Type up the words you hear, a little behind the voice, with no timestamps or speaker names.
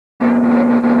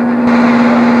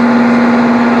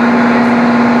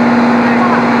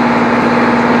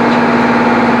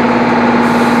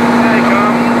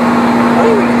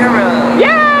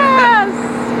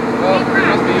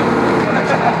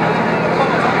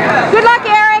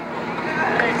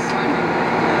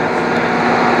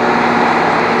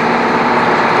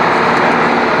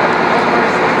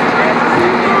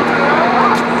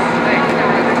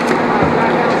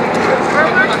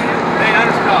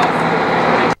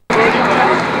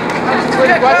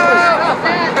Good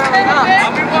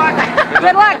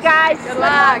luck, guys. Good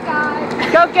luck.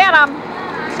 Go get them.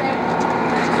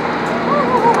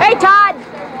 Hey, Todd.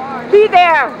 Be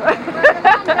there.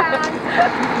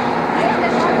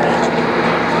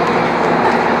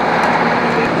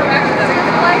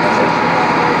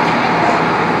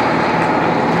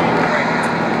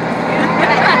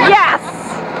 Yes.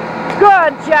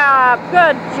 Good job.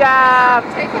 Good job.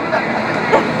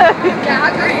 Yeah,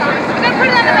 I agree. We're going to put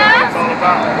it on the map? That's all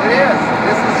about it. It is.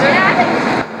 This is it.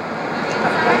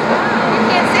 You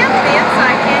can't see on the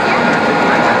inside, can you?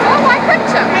 Oh, why couldn't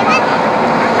you? Hey, Mickey.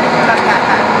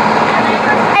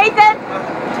 Ethan.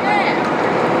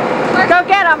 Go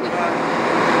get him.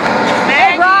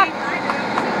 Hey, Brock.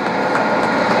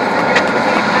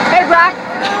 Hey, Brock.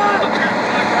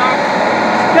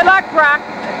 Good luck, Brock.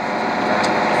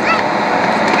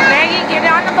 Maggie, get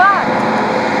on the bus.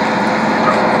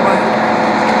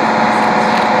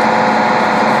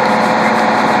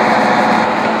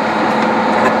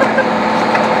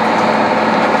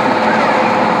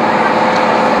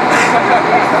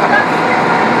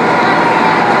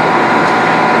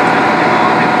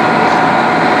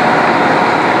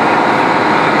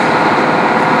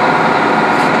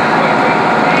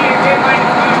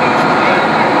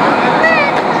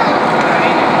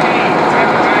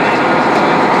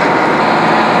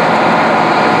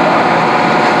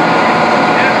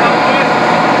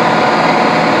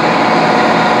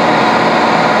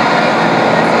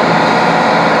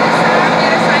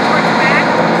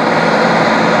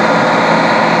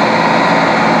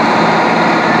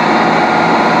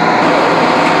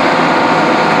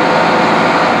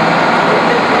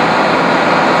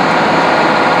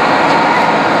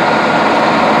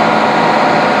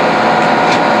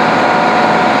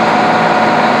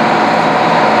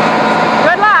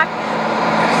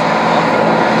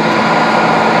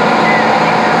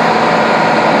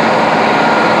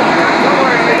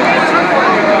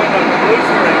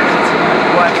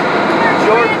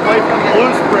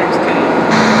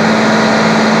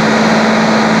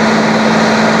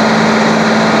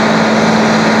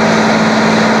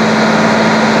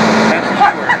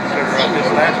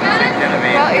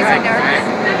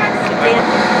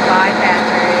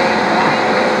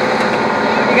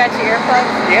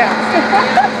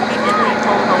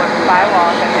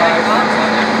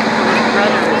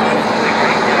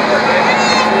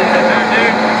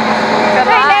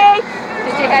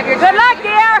 Good luck,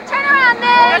 dear. Turn around,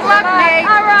 Nate. Good luck, Nate.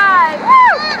 All right.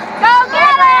 Woo! Go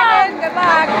get him. Good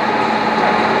luck.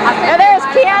 And there's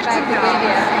Kent.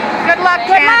 Good luck,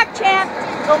 Good luck, Kent.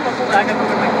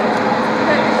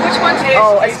 Which one's his?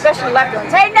 Oh, especially left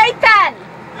ones. Hey, Nathan.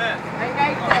 Hey,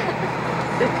 Nathan.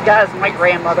 This guy's my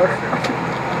grandmother.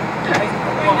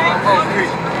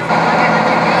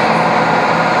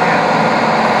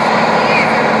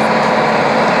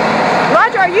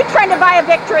 Roger, are you trying to buy a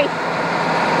victory?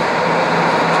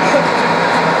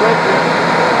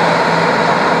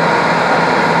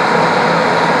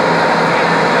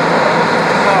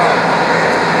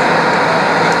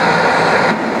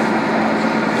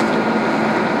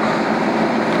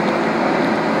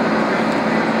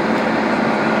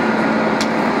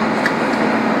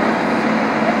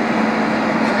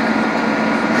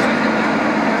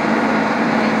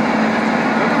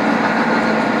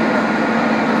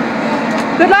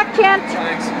 Good luck, Kent.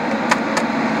 Thanks.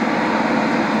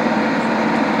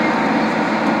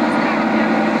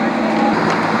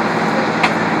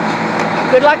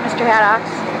 Good luck, Mr. Haddox.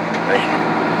 Thank you.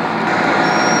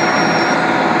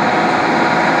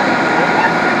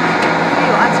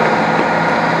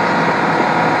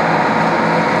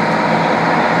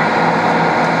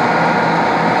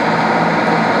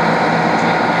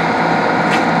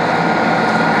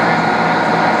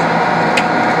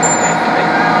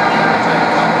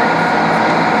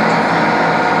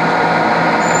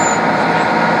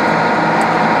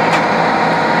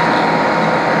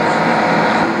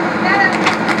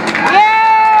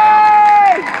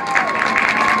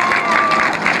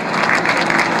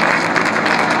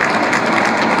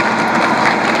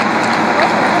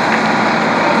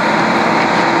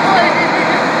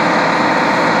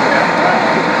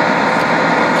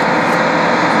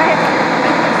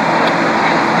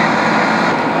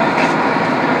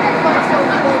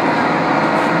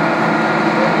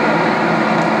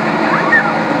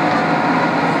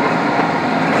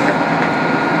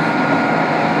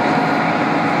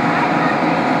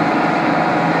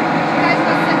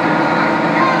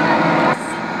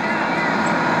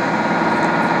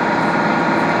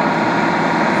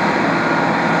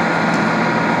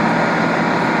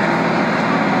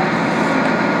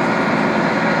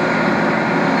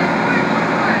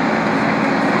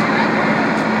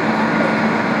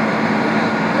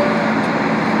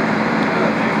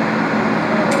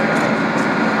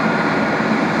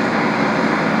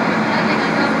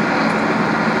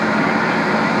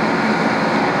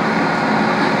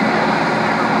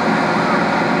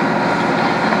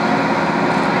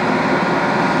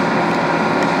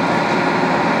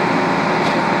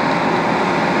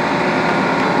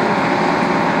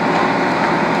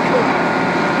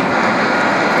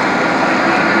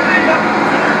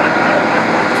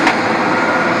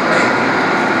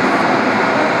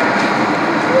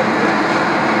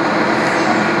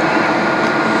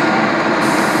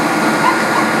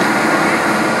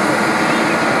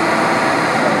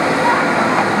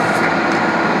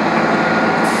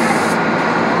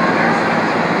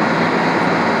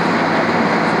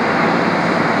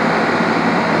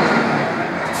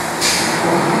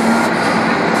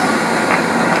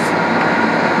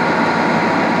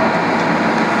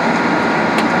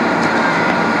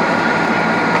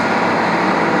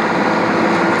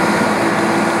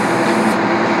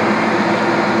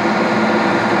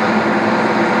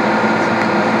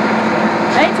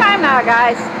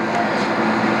 guys.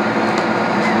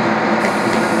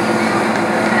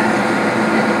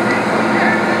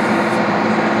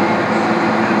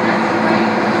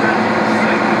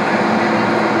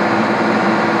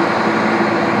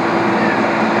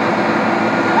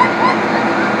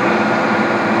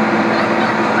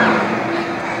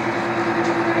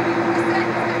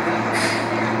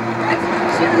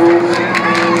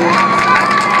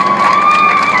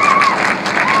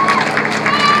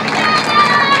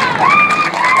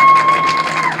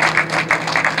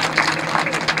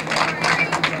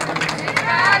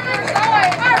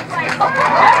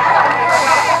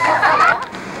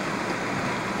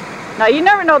 Now, you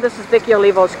never know this is Vicky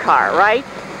Olivo's car, right?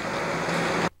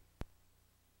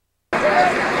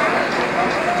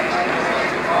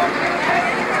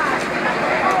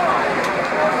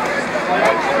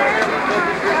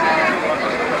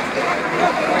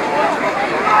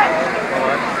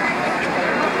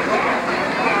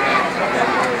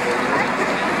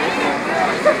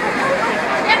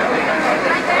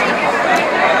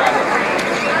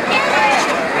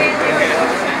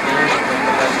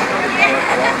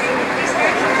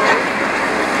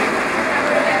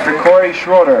 Corey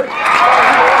Schroeder.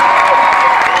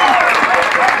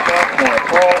 Sophomore,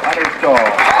 Paul Understall.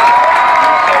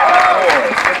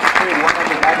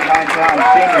 199-pound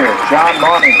senior, John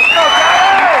Money.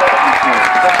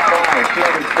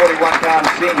 241-pound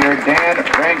senior, Dan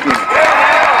Rankin.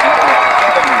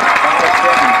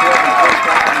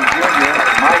 203-pound junior,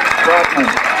 Mike Stratman.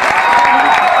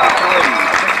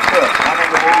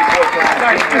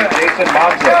 184-pound senior, Jason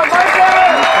Monson.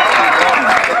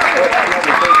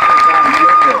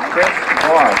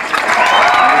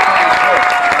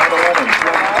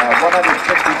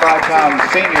 165-pound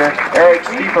senior, Eric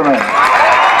Stieperman.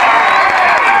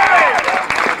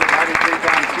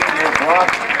 93-pound senior, Brock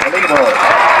Olivo.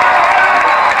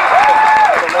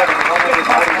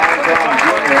 199-pound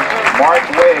junior, Mark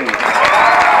Wade.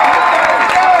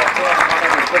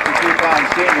 152-pound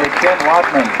senior, Ken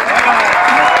Watman.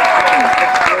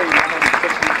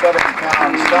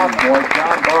 167-pound sophomore,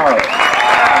 John Barr.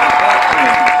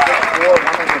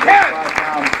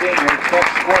 185-pound senior, Chuck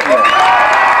Squirrel.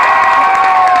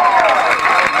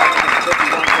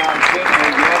 51-pound senior,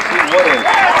 Yancey Woodard.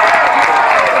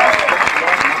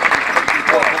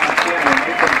 64-pound senior,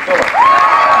 Nathan Phillips.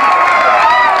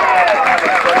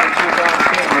 72-pound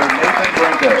senior, Nathan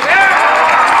Brinker.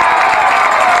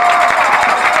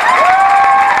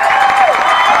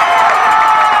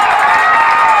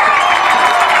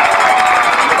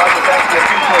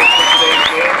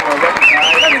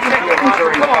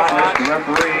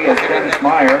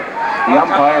 The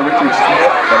umpire, Richard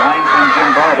Smith, the linesman, Jim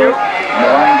Barber, and the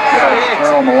line judge,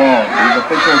 Carol Malone. These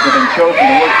officials have been chosen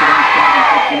to work for these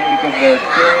championship game because of their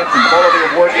experience and quality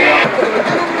of work.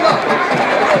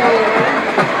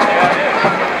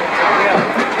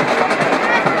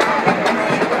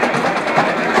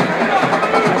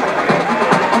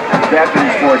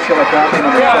 Captains for Chillicothe,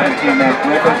 number 17, Matt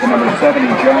Griffith, and number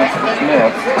 70, Josh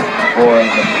Smith. For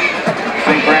the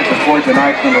St. Francis Borgia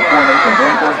Knights, number 4, Nathan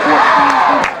Brinker,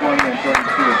 14, 20, and 32,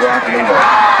 Brock Olivo.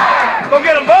 Go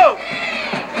get them both!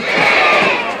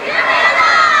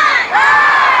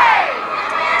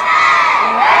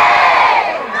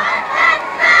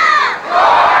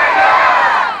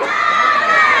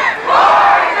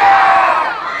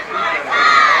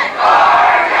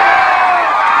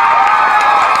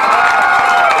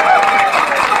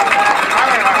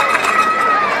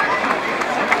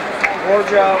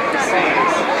 Borgia with the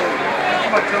Saints.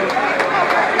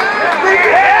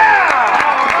 Yeah!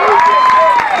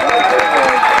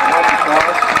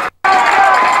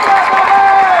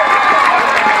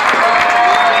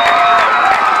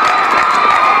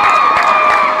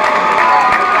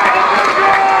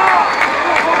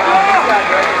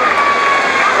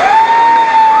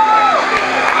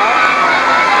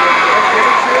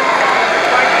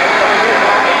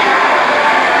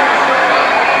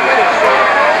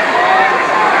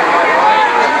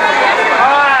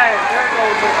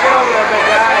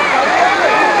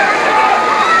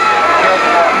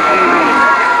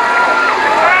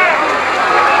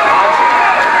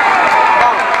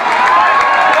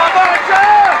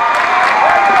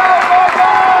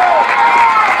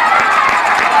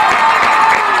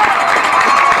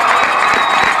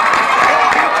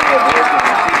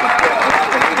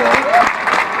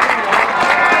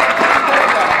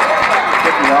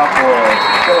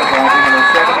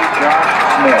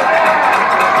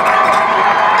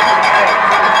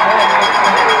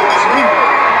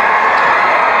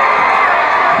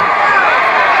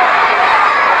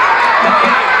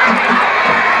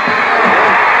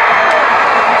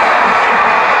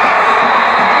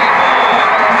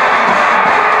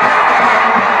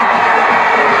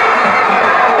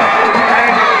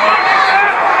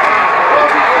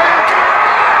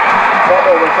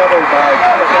 covered by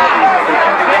Chillicothe number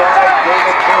 25,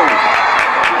 David Booth.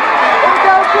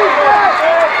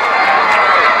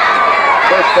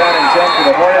 First down and 10 for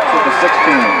the Hornets at the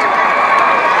 16.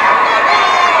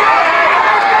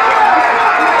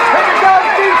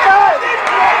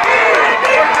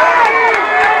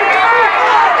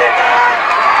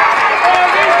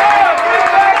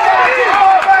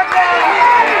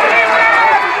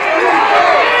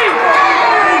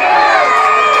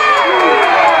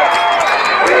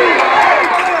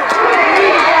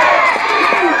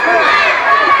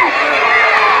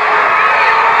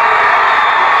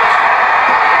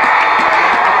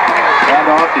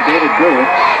 To David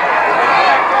Booth.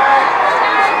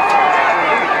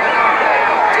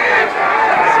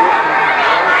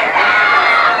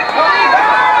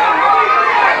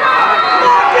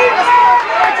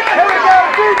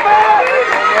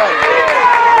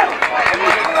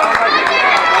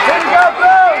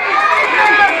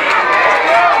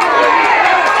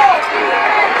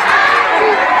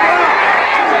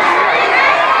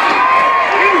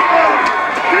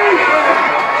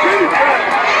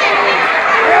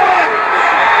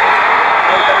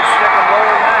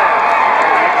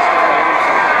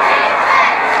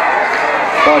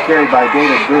 Ball carried by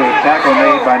David Booth. Tackle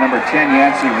made by number 10,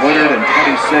 Yancey Woodard, and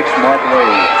 26, Mark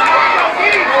Wade.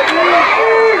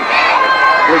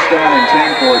 First down and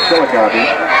 10 for Chillicothe.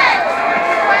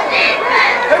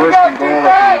 First and goal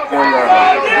at the 4-yard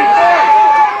line.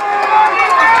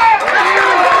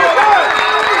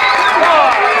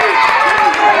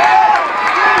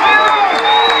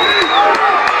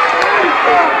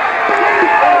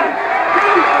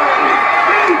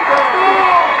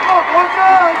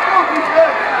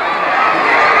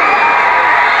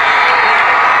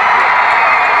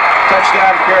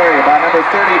 Touchdown carry by number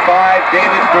 35,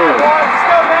 David Booth.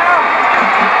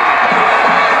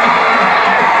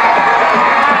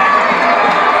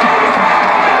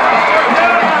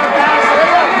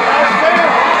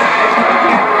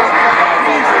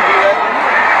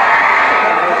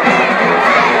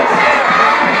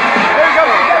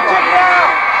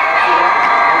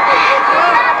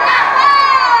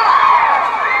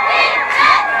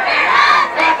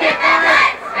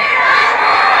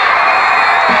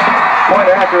 Point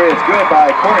after is good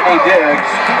by Courtney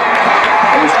Diggs.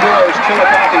 And the score is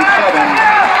Chillicothe 7.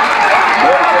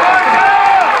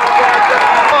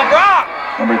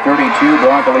 Number 32,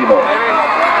 Broncolivo.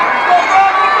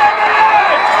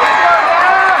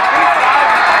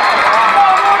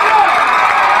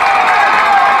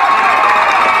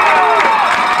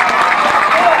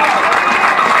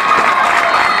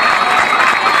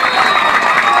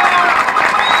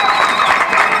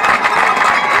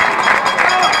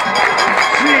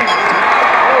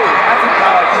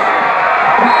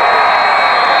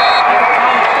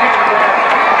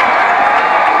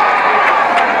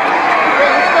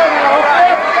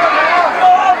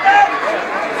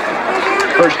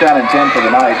 First down and 10 for the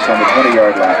Knights on the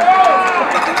 20-yard line.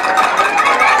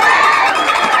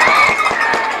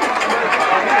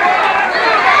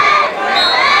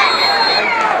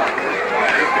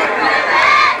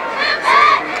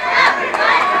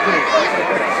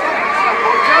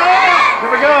 Here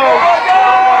we go.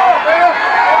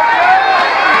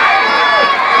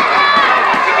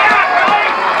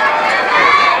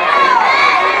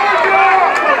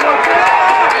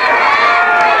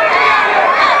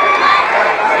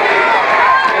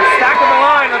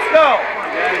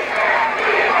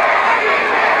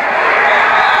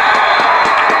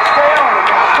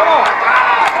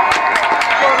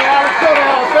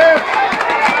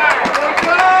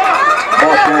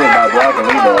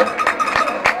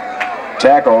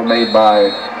 Tackle made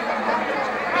by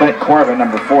Clint Corbin,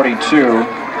 number 42. Number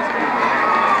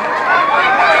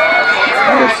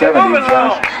 70,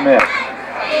 Josh Smith.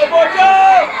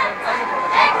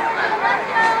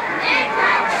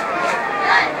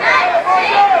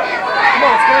 Come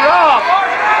on, get it off.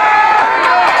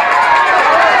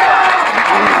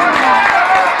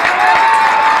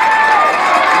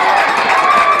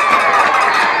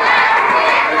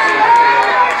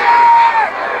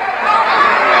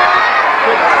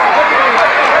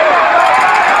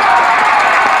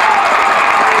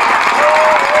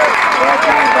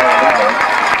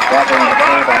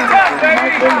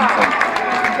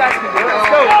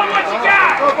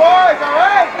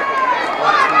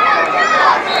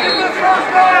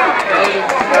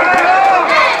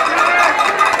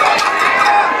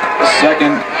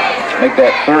 Second, make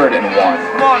that 3rd and 1.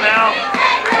 Come on now.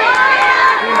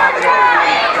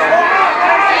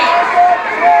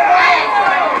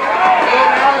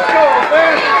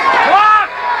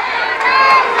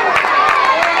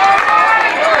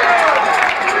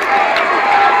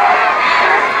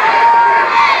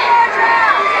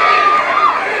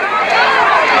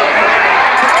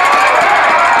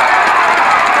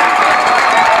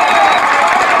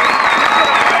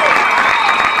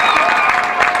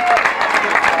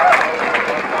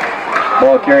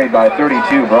 carried by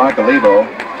 32, Broncolivo.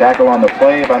 Tackle on the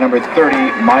play by number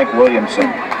 30, Mike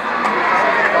Williamson.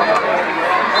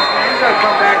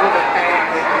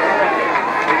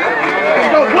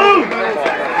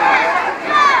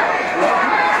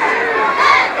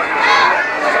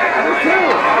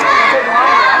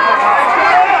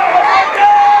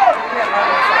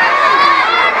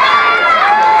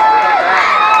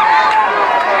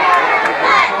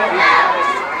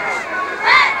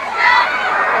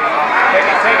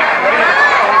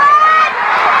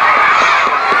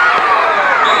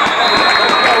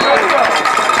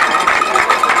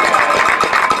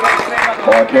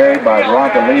 Ball carried by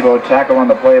Broncolivo. Tackle on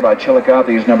the play by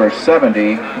Chillicothe's number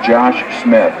 70, Josh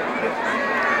Smith.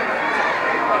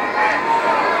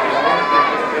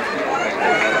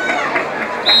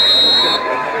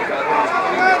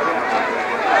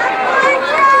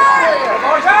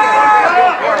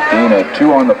 Gain of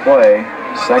 2 on the play,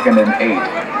 2nd and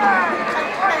 8.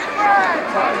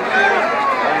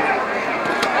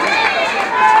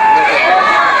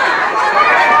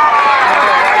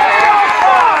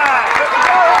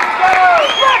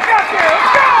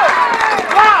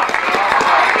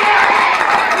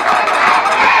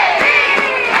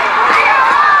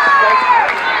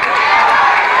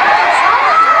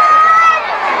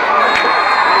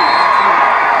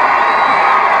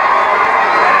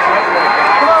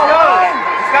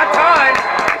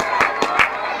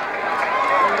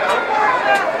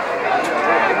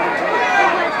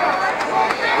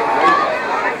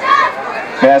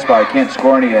 Pass by Kent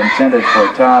Scorney intended for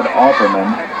Todd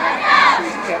Alperman.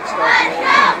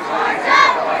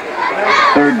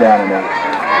 3rd down and 8.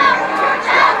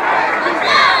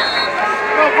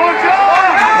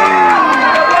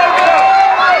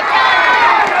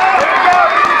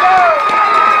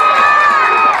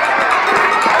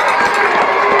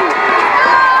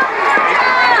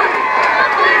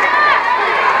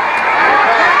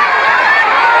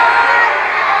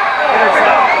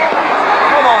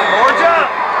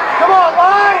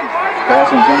 Pass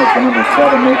intended for number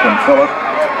 7, Nathan Phillip.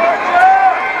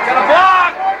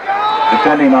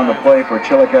 Defending on the play for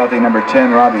Chillicothe, number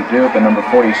 10, Robbie Duke, and number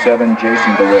 47,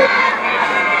 Jason DeWitt.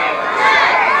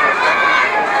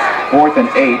 4th and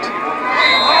 8.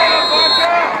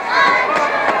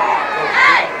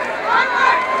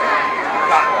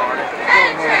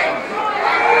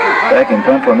 Back in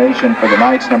punt formation for the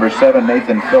Knights, number 7,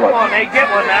 Nathan Phillip. Come on, Nate, get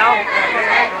one now.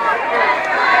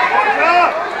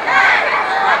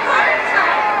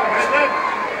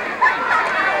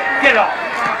 Get off.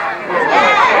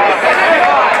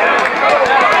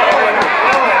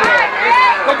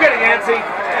 Go get it, Nancy.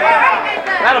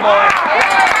 Attaboy.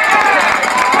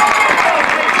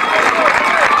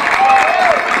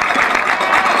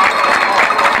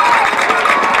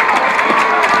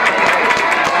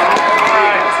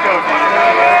 Let's go,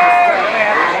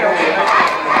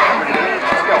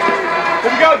 Here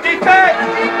we go, defense!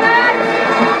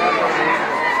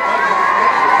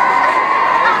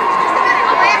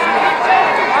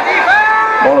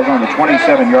 Ball is on the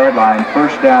 27-yard line,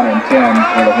 1st down and 10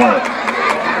 for the Hornets.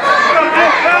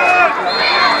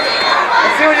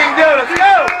 Let's see what you can do. Let's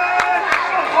go!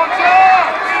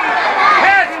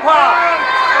 Pass pop!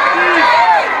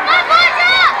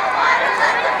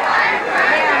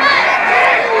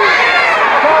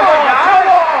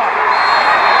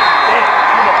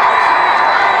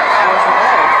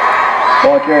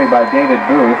 Ball carried by David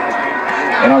Booth.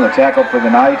 And on the tackle for the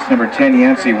Knights, number 10,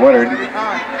 Yancey Woodard. Come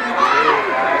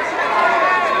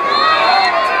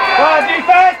on,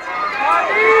 defense!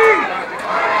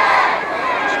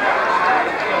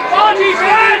 On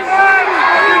defense!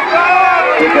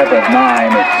 Pickup of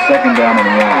 9, it's 2nd down and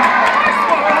 1.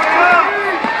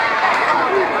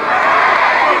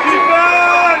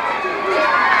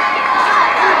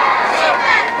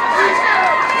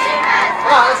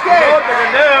 Let's go! What they're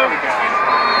gonna do?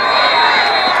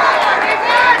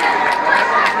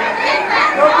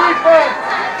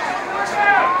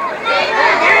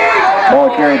 Ball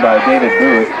carried by David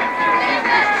Booth.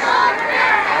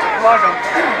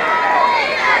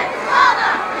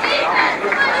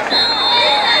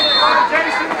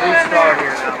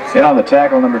 And on the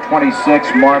tackle, number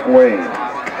 26, Mark Wade.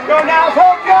 Go now,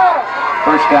 hold go!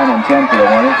 1st down and 10 for the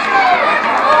Hornets.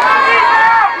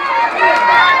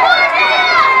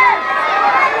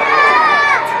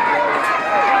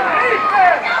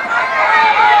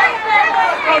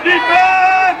 Go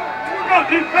defense! Go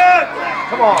defense!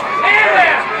 Come on. Get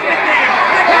there! Get there!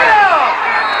 Get up!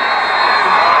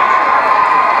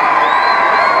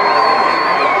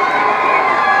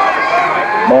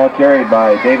 Ball carried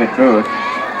by David Booth.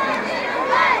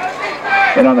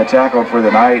 And on the tackle for the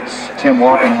Knights, Tim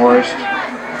Walkenhorst.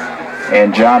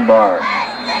 and John Barr.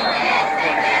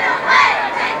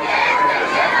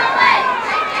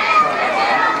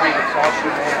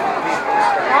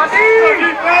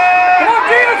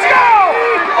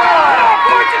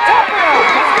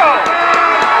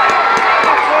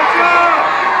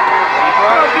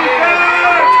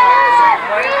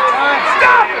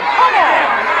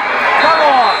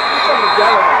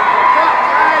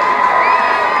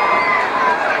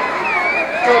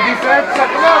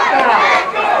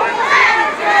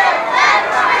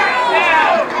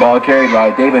 Ball carried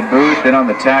by David Booth. Then on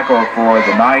the tackle for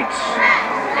the Knights,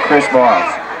 Chris Voss.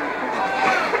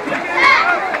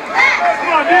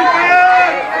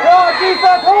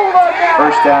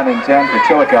 First down and 10 for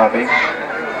Chillicothe.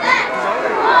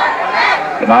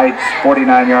 The Knights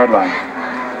 49-yard line.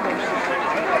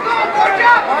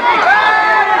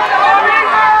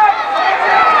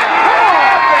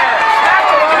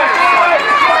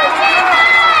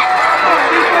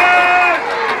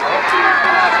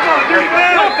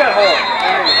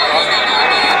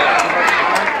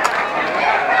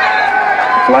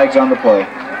 Flags on the play.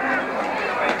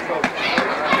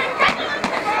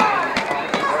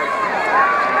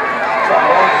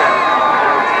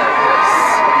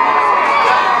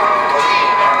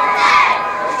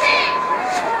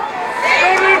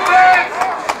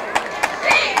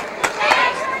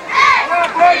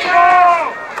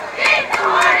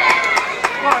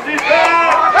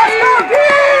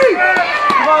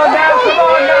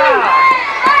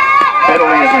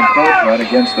 Penalty is encroachment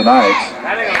against the Knights.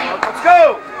 Let's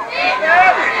go!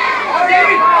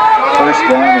 First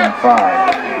down and 5.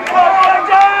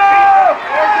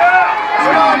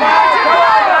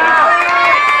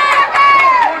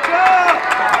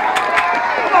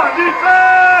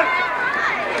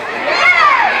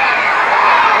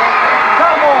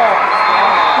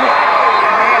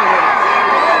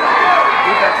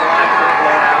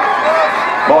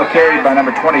 Ball carried by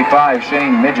number 25,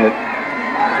 Shane Midget.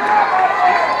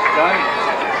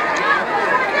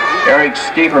 Eric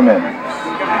Stieberman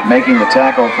making the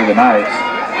tackle for the Knights.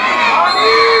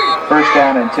 First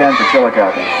down and 10 for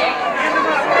Chillicothe.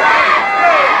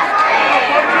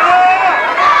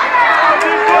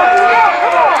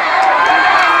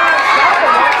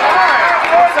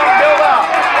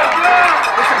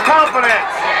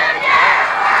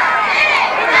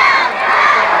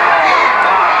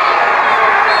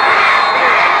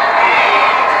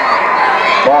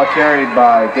 Ball carried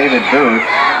by David Booth.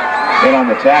 In on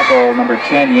the tackle, number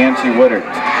 10, Yancey Woodard.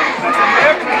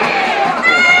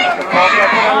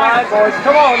 Boys,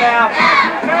 come on now.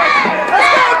 Let's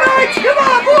go, Knights! Come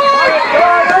on, boys!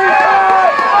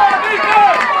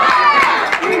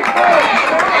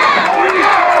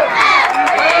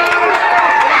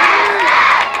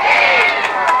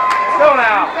 Go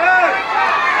now.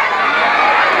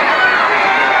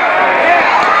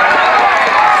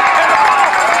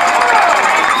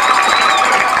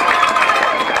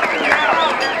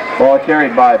 Ball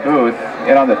carried by Booth.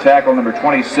 In on the tackle, number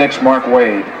 26, Mark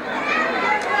Wade.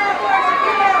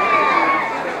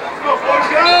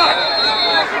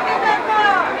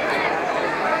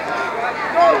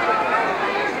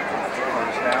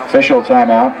 Official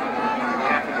timeout.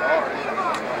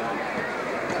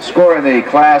 Score in the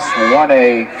Class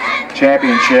 1A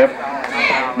championship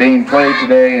being played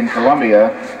today in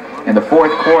Columbia. In the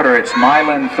fourth quarter, it's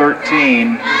Milan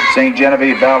 13, St.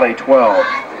 Genevieve Valley 12.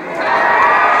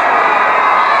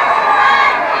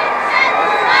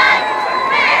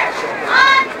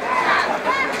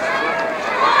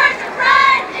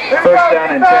 First down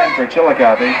and 10 for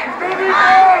Chillicothe.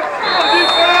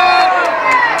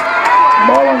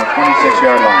 Ball on the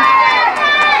 26-yard line.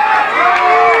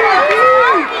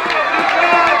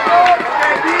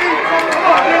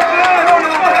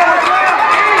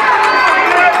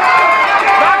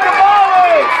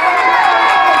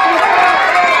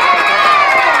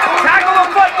 Tackle the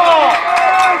football!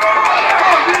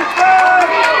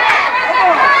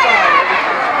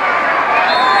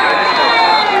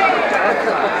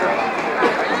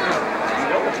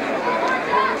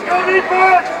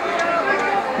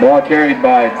 Ball carried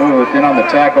by Booth. In on the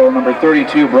tackle, number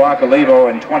 32, Brock Olivo,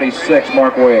 and 26,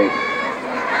 Mark Wade.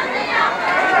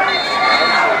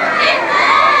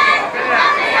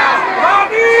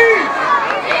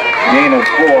 Gain of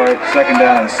 4, second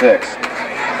down and 6.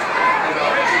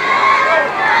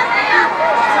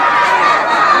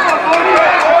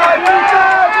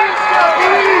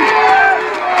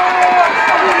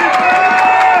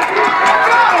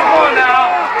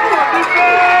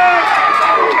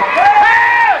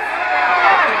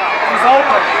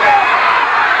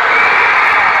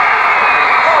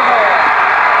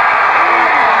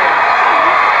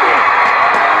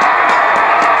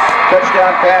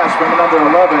 Touchdown pass from number 11,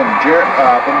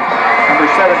 from number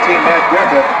 17, Matt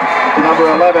Griffith, to number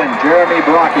 11, Jeremy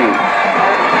Brocky.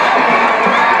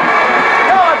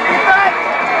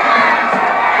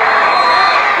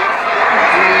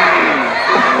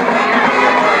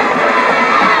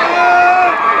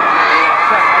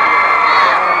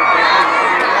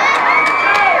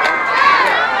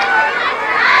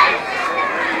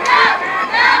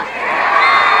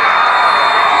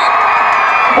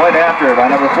 Point after by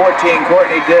number 14,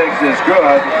 Courtney Diggs is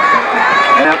good.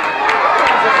 And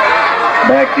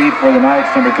back deep for the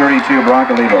Knights, number 32,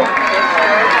 Broccolivo.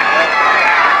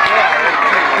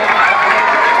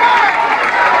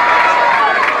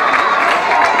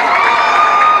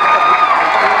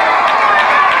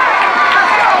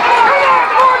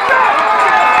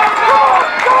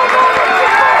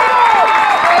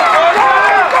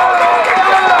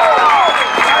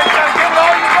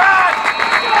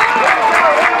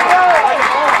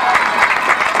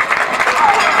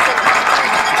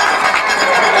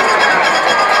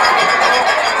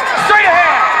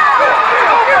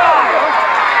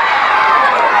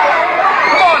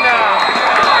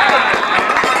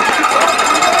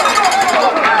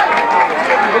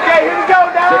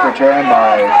 Return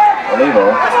by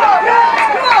Olivo.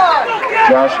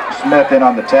 Josh Smith in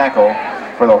on the tackle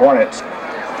for the Hornets.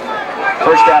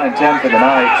 First down and 10 for the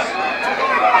Knights.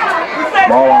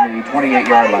 Ball on the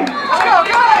 28-yard line. Come on,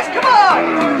 guys, come on!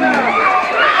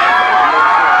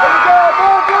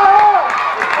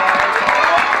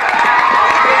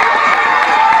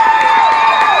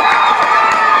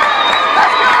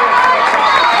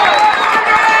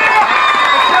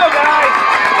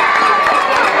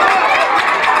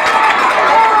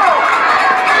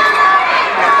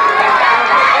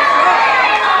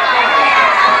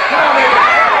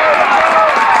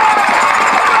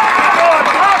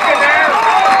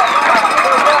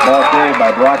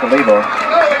 By Broccolivo.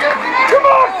 Come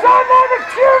on, son,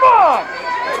 come on!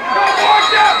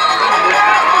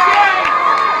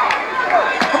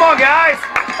 Come on, guys!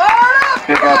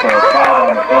 Pick up a 5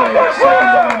 on the play, second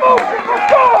down and 5.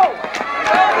 Let's go!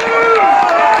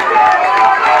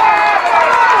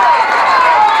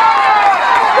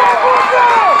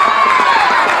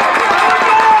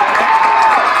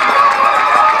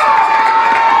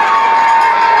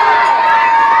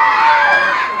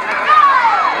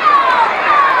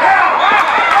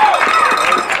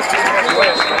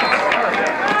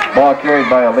 Ball carried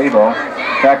by Olivo.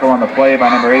 Tackle on the play by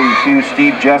number 82,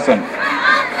 Steve Jessen.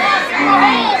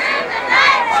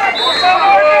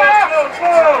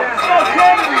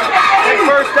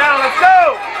 First down, let's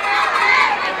go!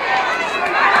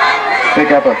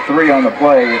 Pick up a 3 on the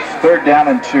play. It's third down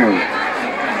and 2.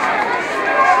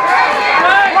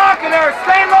 Lock in there,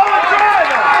 stay low and drive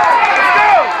them. Let's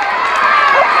go!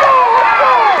 Let's go, let's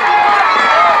go!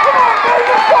 Come on, baby,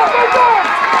 let's go, let's go!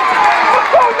 Let's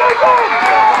go, let's go!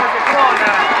 Come on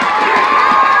now.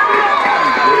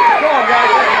 Come on,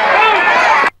 guys.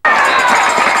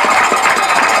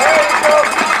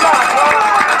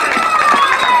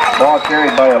 Ball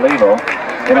carried by Olivo.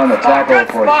 In on the tackle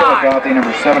for Chillicothe,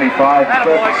 number 75,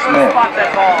 Cliff Smith.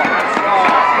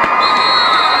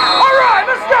 All right,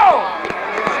 let's go!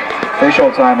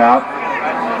 Official timeout.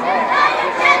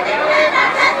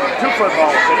 2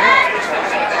 footballs.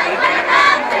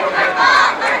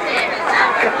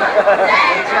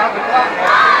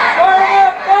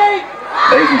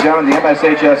 Ladies and gentlemen, the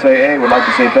MSHSAA would like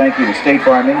to say thank you to State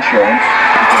Farm Insurance.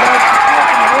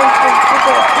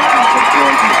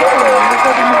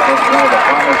 Helping make this one of the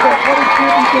finest athletic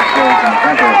championship series in the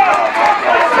country.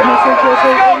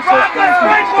 MSHSAA says thank you to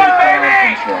State Farm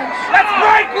Insurance. Let's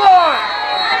break one!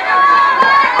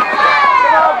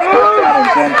 First down and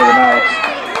 10 for the Knights.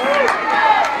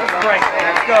 Let's break,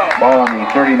 let's go. Ball on the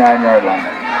 39-yard line.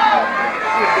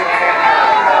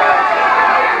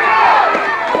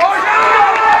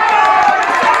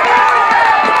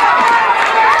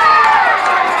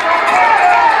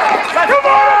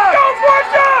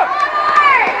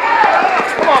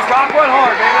 Rock one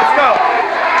hard, man. Let's go.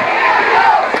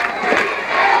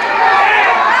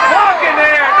 Block in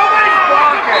there. Nobody's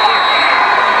blocking.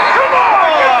 Come on.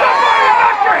 Somebody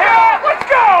knock your head off. Let's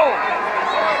go.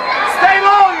 Stay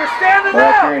low. You're standing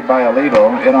Ball there. carried by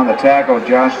Olivo. In on the tackle,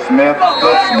 Josh Smith,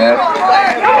 Cliff Smith,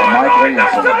 and Mike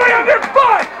Williamson. Somebody on their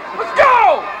butt. Let's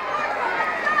go.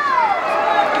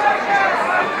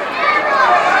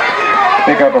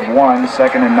 Pickup of 1,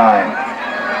 second and 9.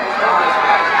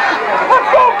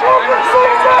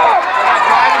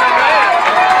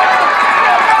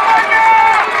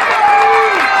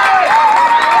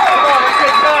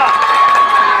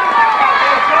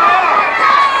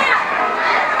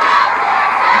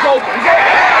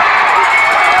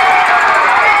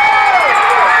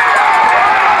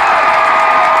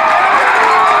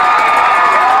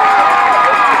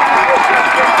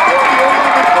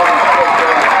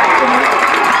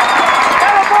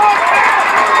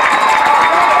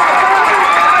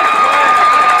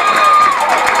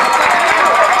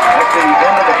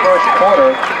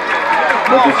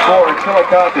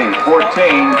 Chillicothe 14,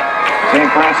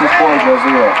 St. Francis Borgia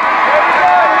 0.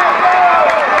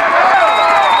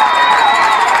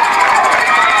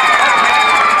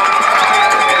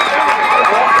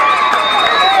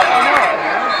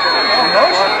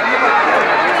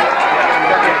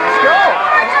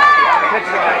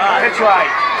 Pitch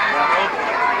right.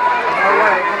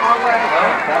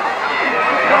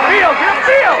 Field, get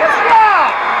field.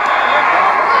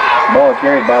 Ball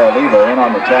carried by Oliva, in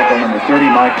on the tackle, number 30,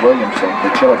 Mike Williamson for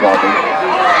Chillicothe.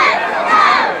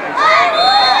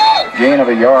 Gain of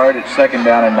a yard at 2nd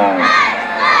down and 9.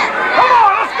 Come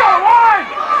on, let's go, line!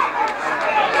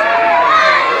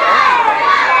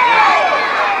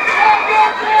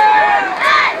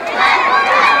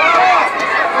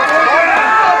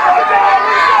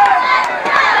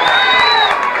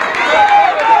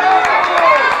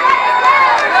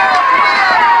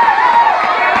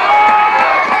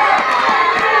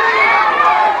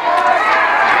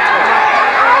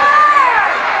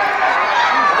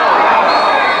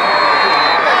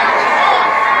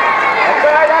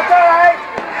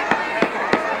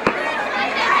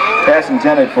 Pass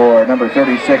intended for number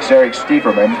 36, Eric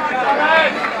Stieperman.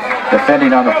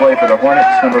 Defending on the play for the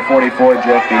Hornets, number 44,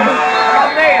 Jeff Beeman.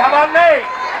 How about Nate?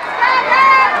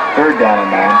 3rd down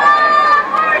and 9.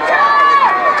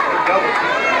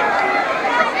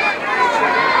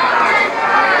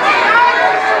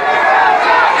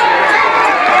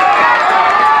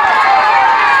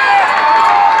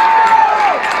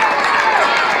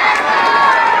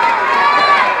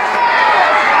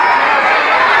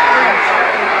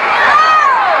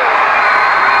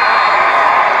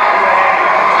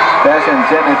 Pass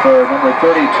intended for number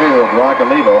 32 of Rock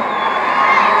Olivo.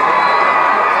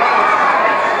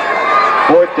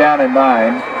 4th down and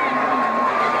 9.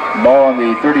 Ball on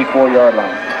the 34-yard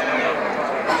line.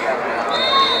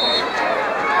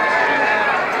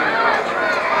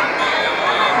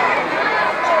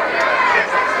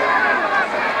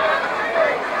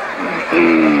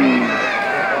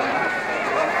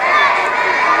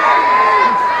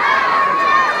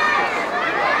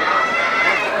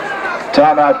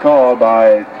 Timeout called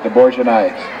by the Borgia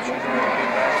Knights.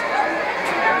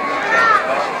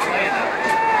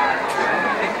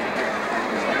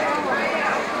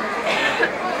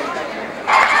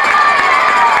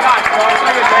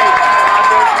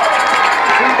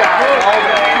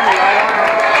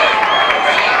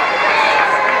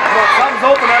 Something's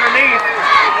open underneath.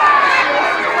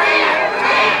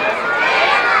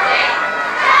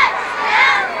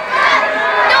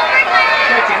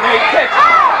 Catch it, Nate, catch it.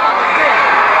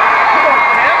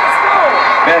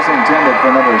 Pass intended for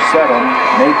number 7,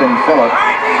 Nathan Phillip.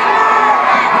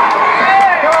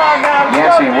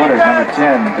 Yancey Woodard, number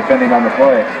 10, defending on the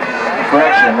play.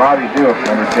 Correction, Robbie Duke,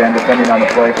 number 10, defending on the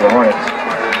play for the Hornets.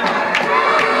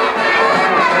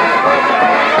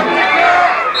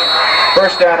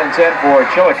 First down and 10 for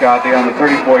Chillicothe on the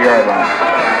 34-yard line.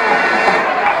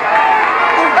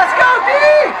 Let's go, D!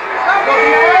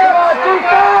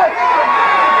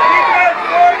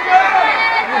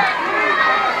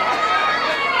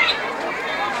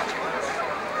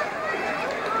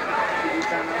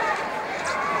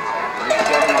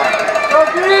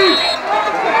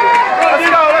 Let's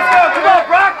go, let's go. Come on,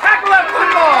 Brock. Tackle that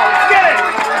football. Let's get it.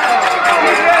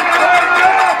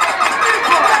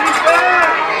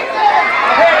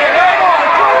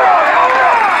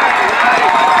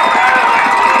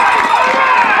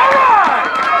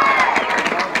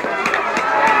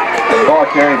 Ball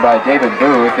carried by David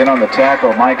Booth. In on the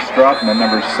tackle, Mike Strothman,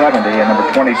 number 70, and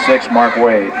number 26, Mark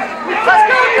Wade. Let's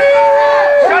go, D!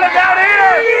 Shut it down here.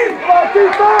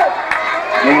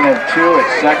 Gain of 2 at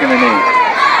 2nd and 8.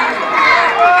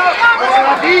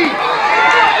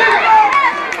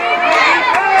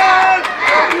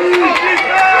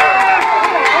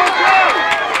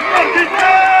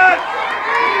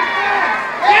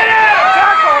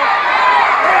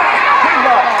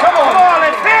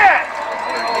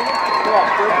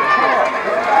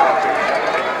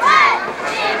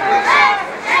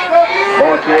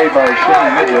 Ball carried by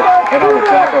Shane Midget, and on the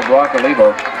tackle, Brock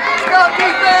Olivo.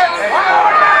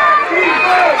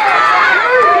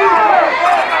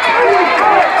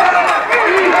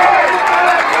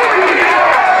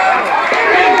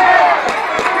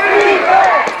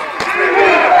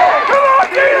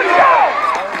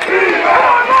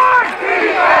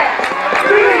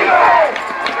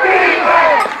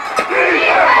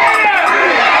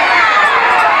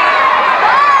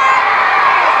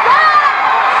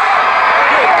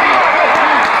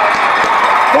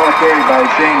 Carried by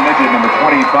Shane Midget, number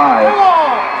 25.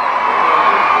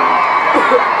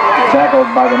 Tackled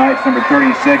by the Knights, number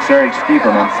 36, Eric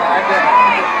Stieperman.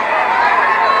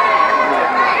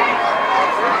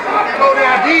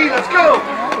 D, let's go.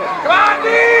 Come on, D!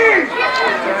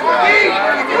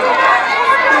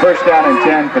 First down and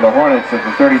 10 for the Hornets at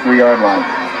the 33-yard line.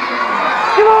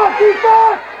 Come on,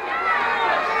 defense!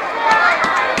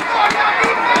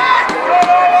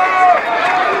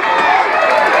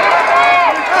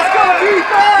 Let's go,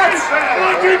 defense!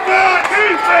 Defense!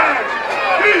 Defense!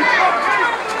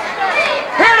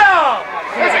 Hit him!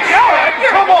 There's a guy!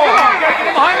 Come on! Get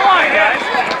behind the line, guys!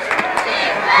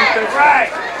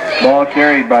 Right! Ball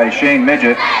carried by Shane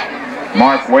Midget.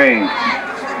 Mark Wade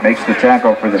makes the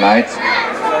tackle for the Knights.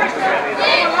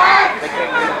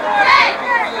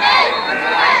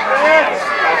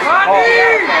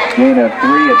 Gain of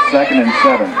 3 at 2nd and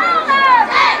 7.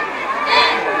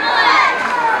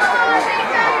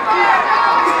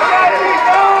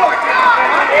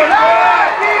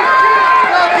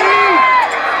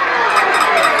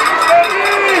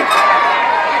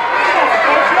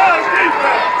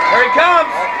 Here he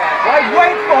comes! Like,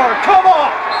 wait for it! Come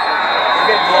on! You're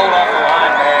getting blown off the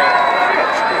line, man.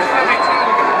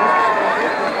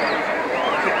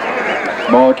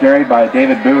 Ball carried by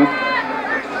David Booth.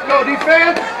 Go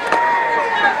defense!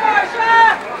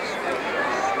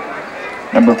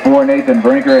 Number 4, Nathan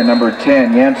Brinker, and number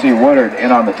 10, Yancey Woodard,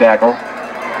 in on the tackle. Let's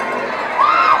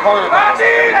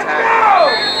go!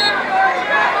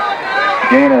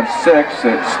 Gain of 6,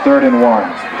 it's 3rd and 1.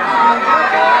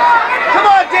 Come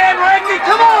on, Dan Ranky,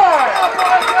 come on!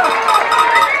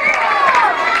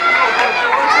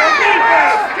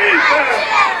 Defense!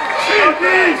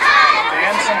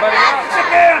 Stand somebody up.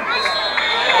 Again!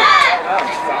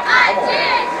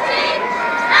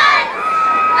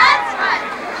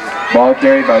 Ball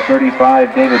carried by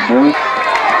 35, David Booth.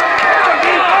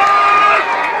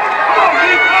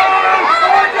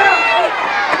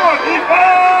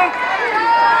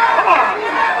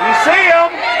 You see him?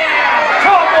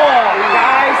 Come on,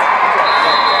 guys!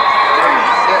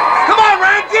 Come on,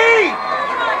 Ranky!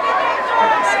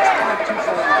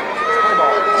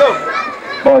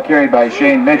 Ball carried by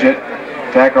Shane Midget.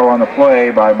 Tackle on the play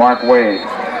by Mark Wade.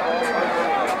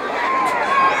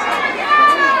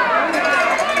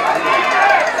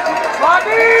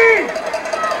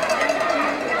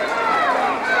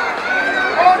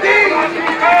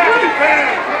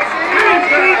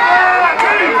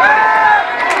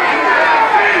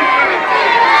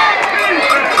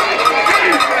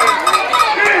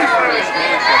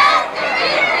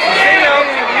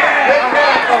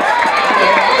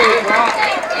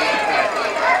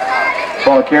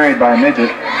 Ball carried by Midget.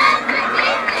 Hit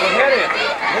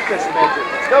this midget.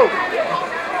 Let's go.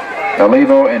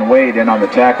 Olivo and Wade in on the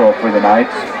tackle for the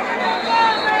Knights.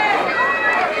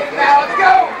 Now let's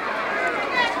go.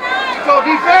 Go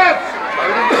defense.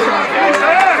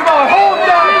 Come on, hold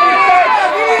down defense.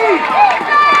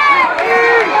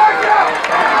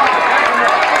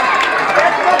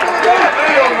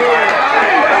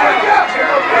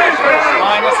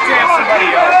 Line, let's jam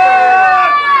somebody up.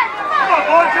 Come on,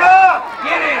 Borgia.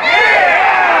 Get in.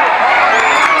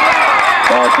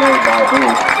 Ball carried by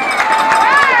Booth.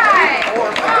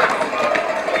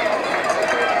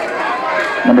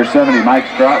 Number 70, Mike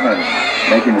Strotman,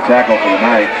 making the tackle for the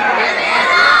Knights.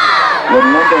 Would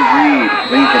Linda Reed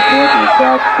please report to the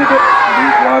South Ticket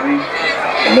Booth lobby?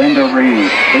 Linda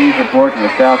Reed, please report to the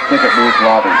South Ticket Booth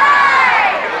lobby.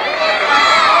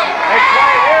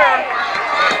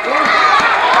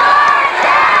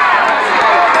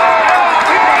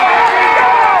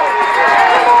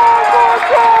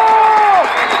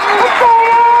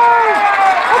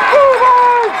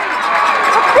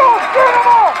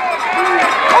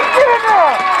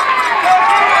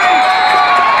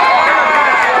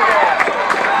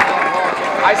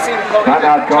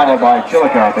 Timeout call by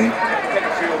Chillicothe.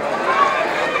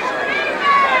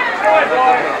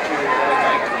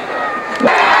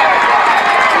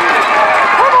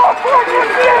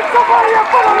 Somebody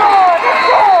up on the line! Let's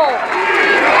go!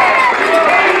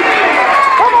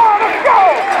 Come on, let's go!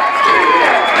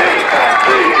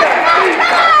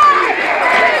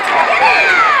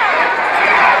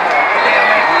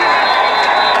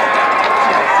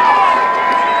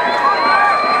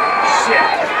 Shit!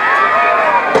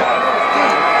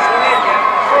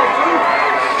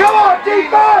 Come on,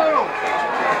 defense!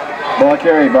 Ball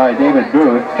carried by David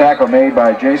Booth. Tackle made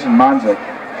by Jason Monzik.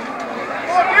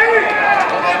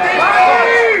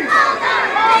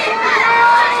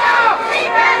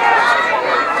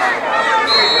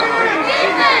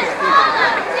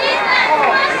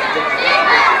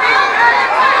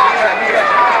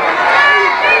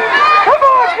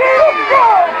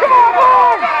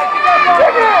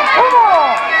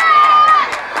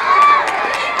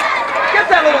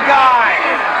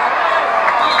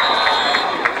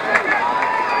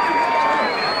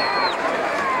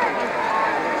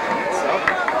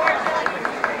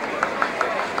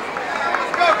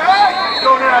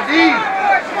 Go,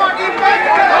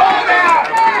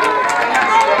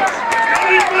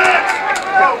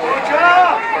 Borgia!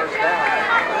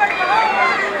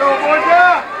 Go, Borgia!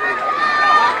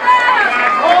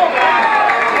 Hold on!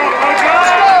 Go, Borgia!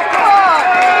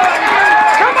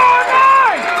 Come on,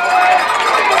 nine!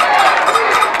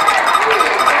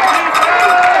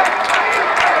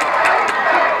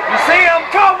 You see him?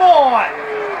 Come on!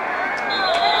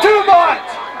 Too much!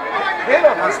 Hit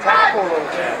him. Let's tackle a little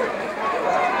bit.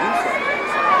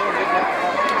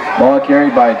 Ball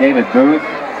carried by David Booth,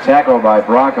 tackled by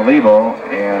Brock Alibo,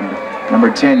 and number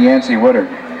 10, Yancey Woodard.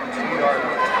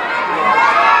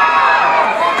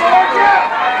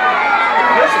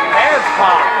 This is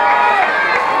pop.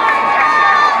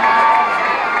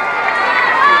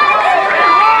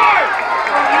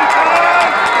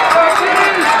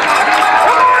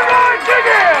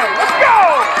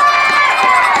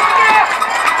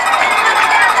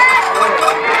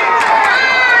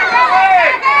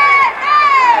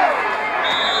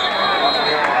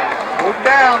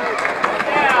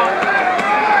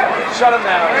 Shut him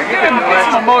down. Get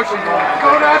some emotion going.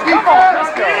 Go now, come on,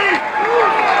 let's go.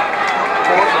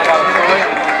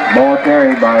 Ball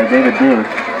carried by David Booth.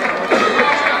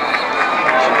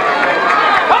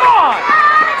 Come on!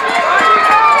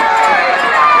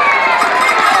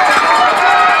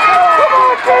 Come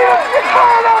on, Tatum! Get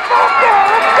fired up out there!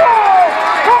 Let's go!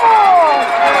 Come on!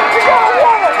 You gotta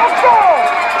want it! Let's go!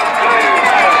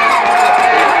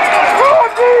 Go on,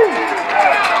 D!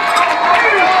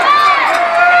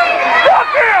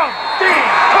 Duck him! D!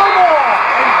 Come on!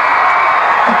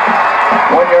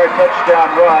 1-yard touchdown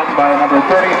run by number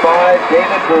 35,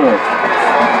 David Booth.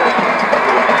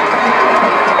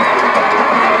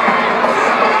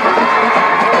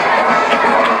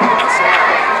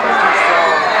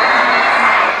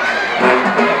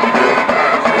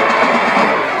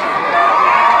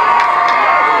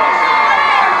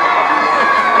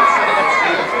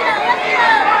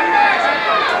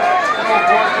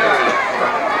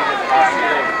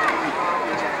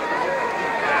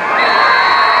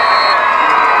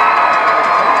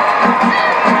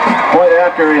 Point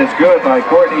after is good by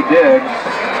Courtney Diggs,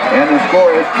 and the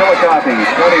score is Chillicothe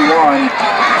 21,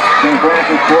 St.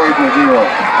 Francis Borgia 0.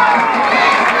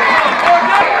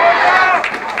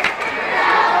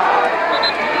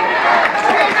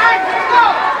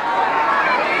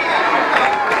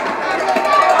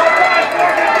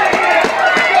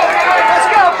 Let's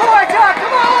go! Come on, Doc!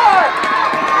 Come on!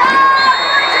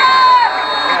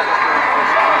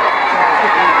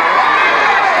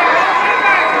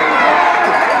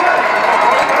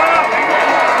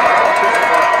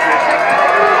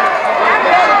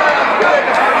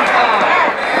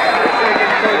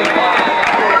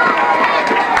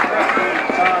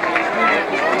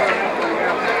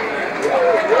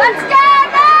 Let's go,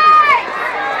 guys!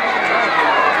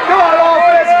 Come on, all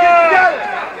of us, get together!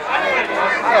 I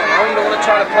don't know. You don't want to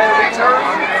try to play a return?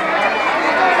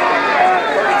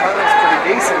 35 is pretty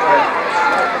decent, but...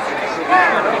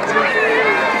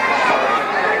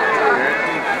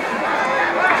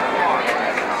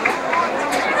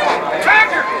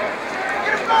 Packer!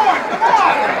 Get him going! Come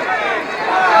on!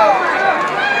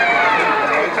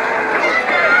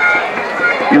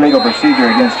 Illegal procedure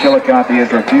against Chillicothe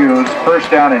is refused.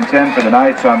 First down and 10 for the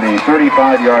Knights on the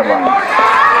 35-yard line.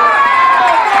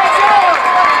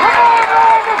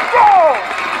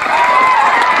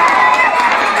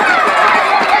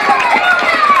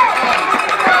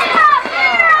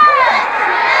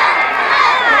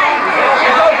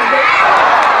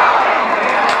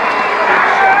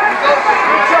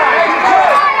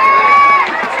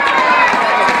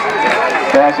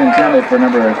 Pass intended for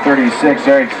number 36,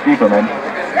 Eric Stieperman.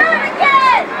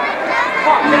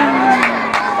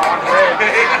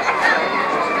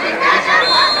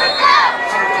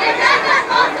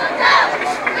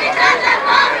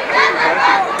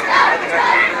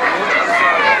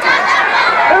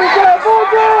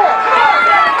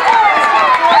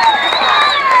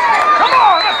 Come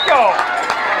on, let's go!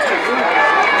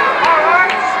 All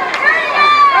right.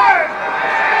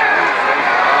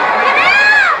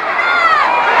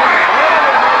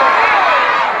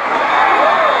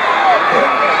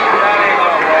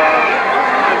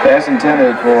 Pass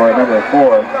intended for number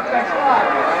 4,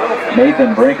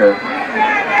 Nathan Brinker.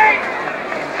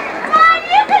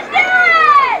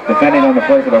 Defending on the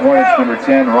play for the Hornets, number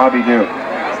 10, Robbie Duke.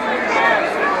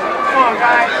 Come on,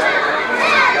 guys.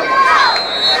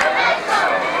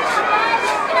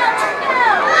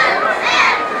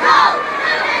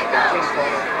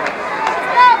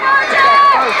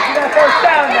 First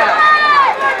down now.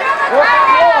 What?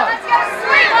 Let's go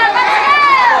sleep. Let's go.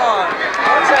 Come on.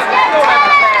 Let's have, you don't have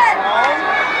to pass long.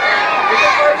 Get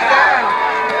the first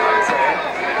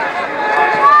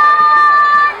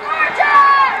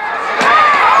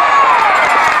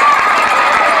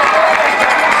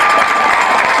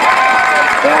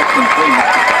complete.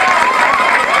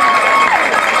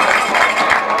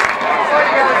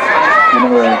 To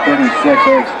number 36,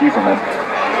 Eric Stieferman.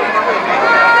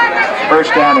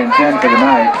 First down and 10 for the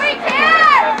Knights.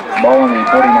 Ball on the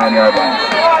 49-yard line.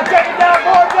 Take it down,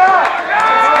 Borgia!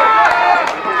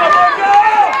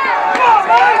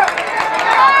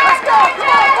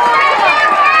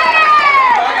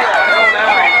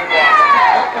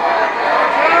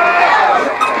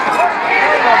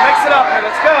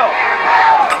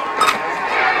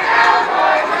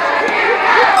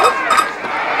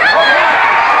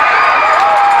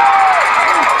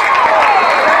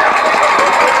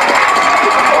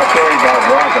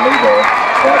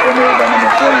 Tackle made by number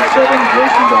 47,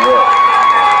 Jason DeWitt.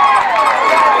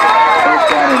 First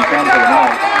down and 10 for the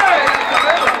Knights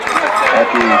at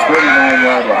the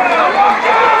 39-yard line.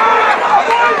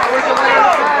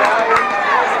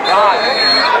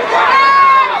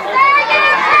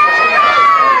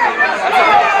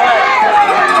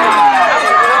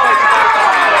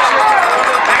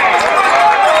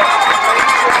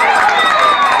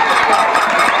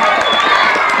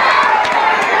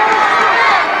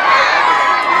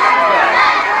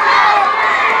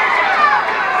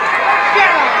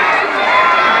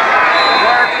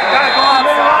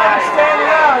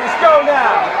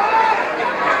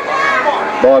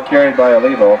 Ball carried by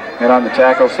Olivo, and on the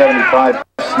tackle, 75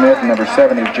 Smith, and number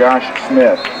 70, Josh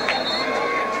Smith.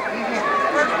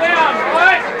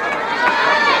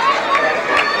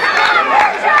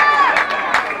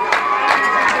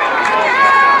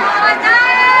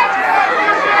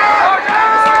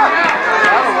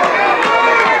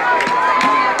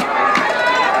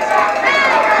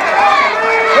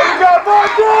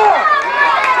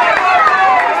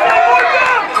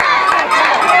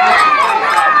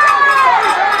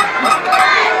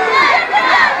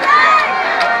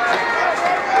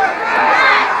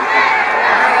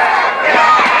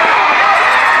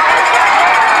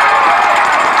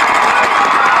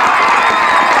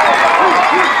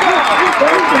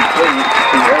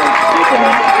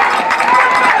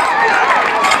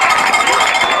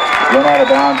 Run out of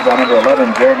bounds by number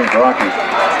 11, Jeremy Brocky.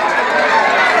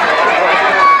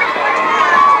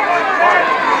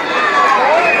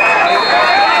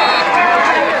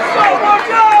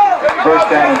 First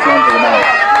down and 10 for the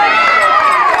Knights.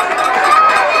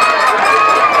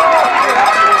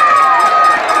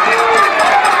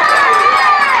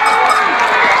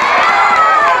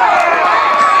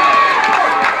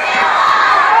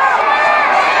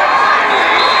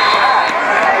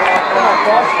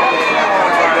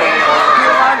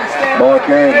 Ball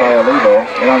carried by Olivo,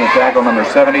 and on the tackle, number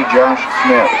 70, Josh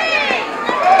Smith.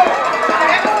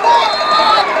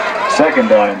 Second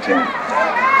down and 10.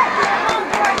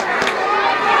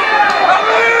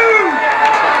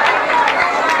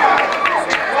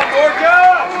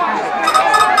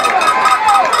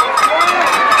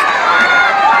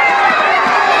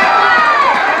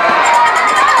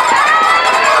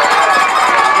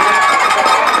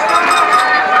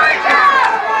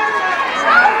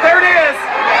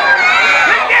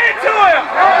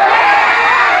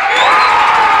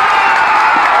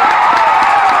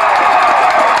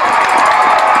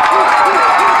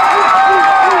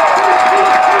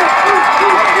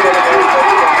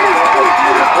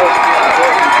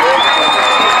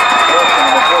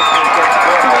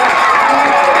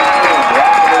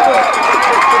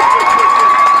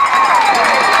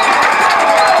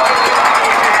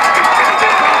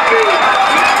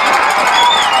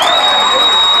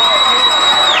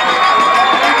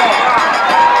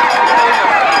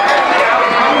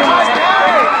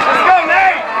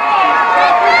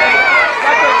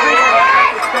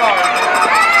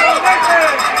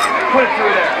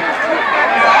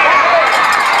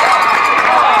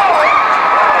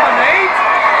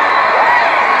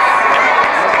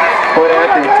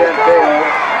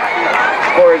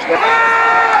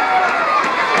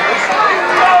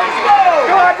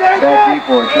 Back deep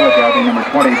for Chillicothe, number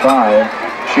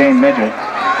 25, Shane Midget.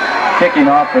 Kicking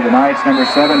off for the Knights, number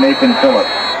 7, Nathan Phillip.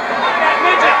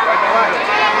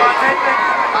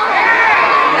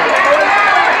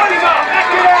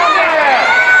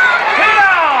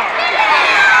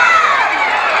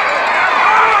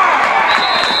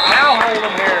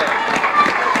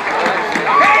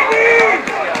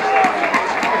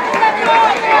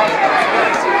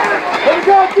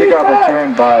 Kickoff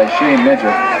return by Shane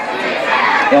Midget.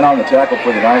 And on the tackle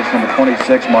for the Knights, number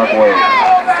 26, Mark Wade.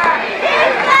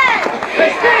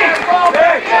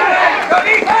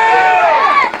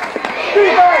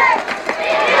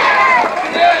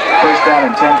 First down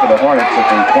and 10 for the Hornets at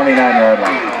the 29-yard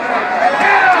line.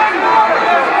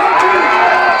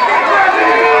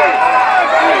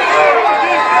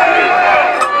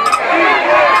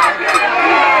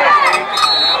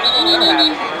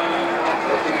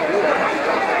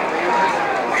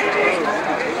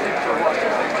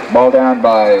 Ball down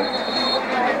by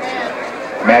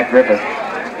Matt Griffith.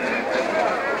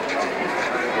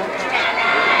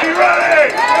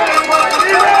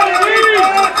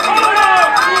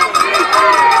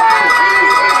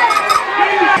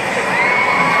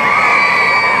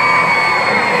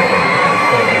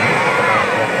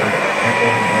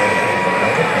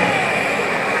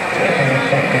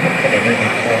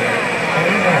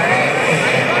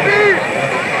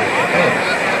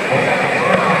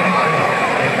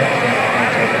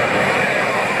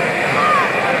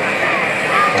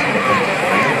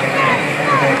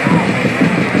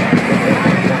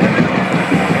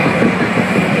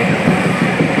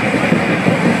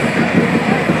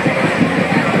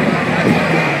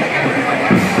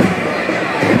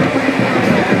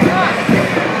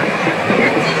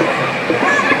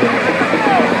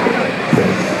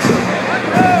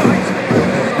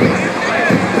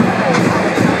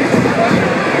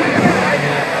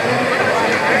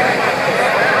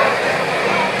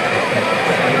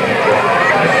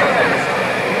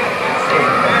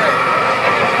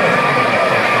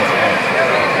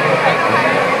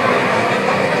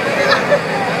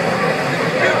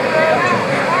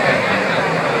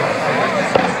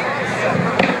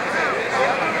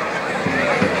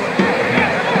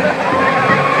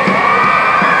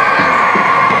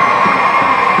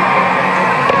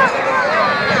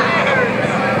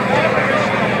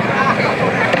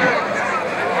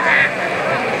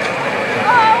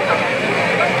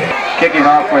 Kicking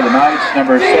off for the Knights,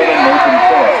 number 7, Nathan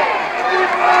Phillips.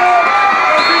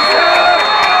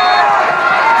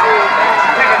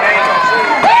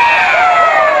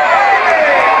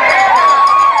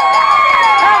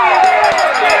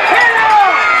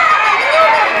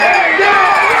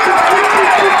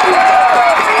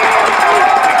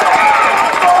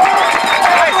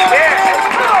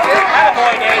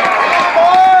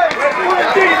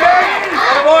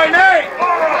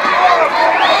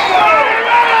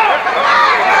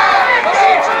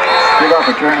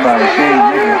 Returned by Shane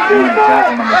Nichols, doing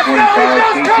tackle number 45,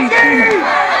 Casey Seaman.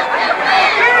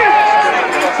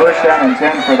 First down and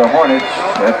 10 for the Hornets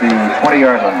at the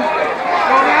 20-yard line.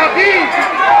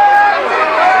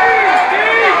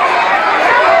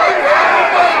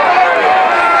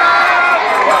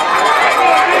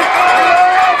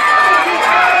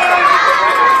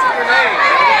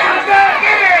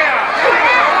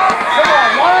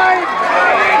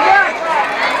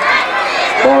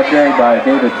 Ball carried by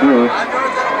David Booth.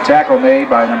 Tackle made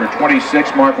by number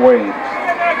 26, Mark Wade. Let's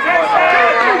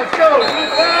go!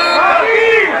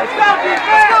 Let's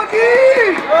go, D!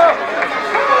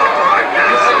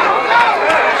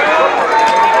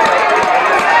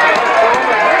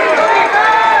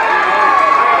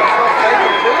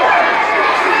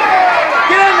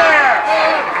 Get in there!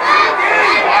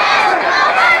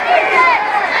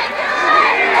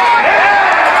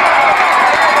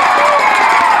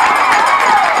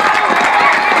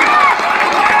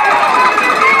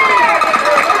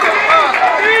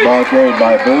 Ball carried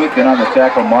by Booth, and on the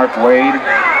tackle, Mark Wade. Here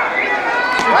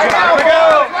we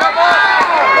go! Come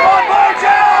on,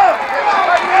 Borgia!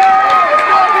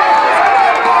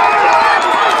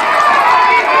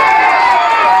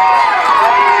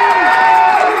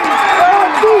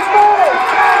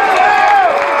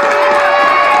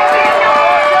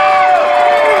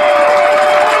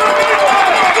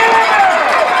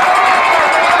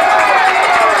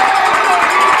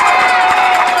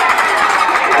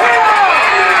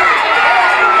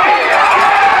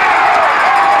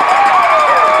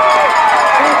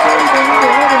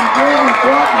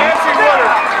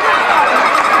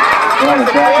 On the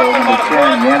tackle, number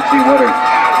 10, Yancey Woodard.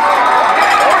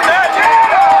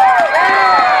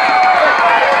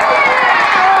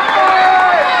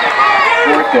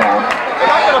 Fourth down.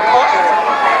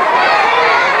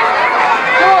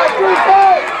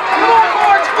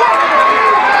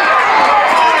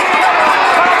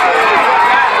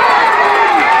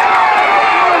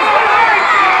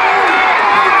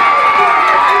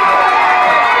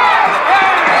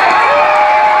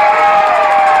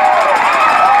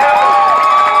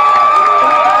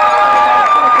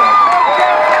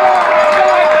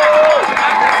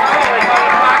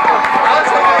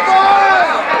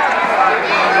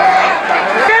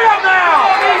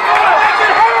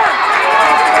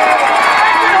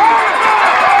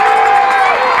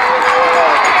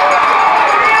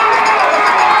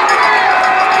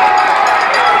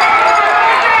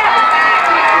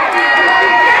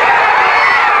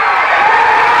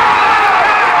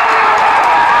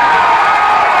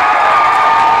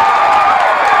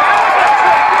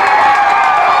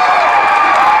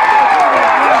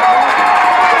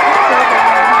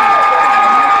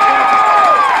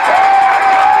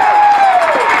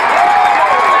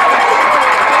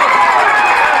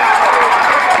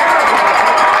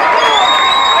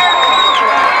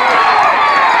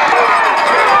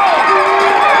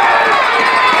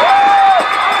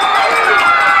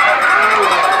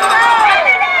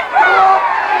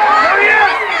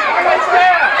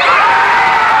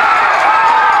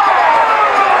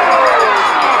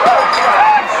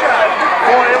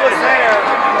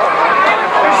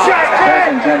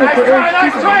 corner for Eric.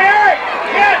 Nice try, Eric!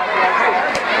 Yeah!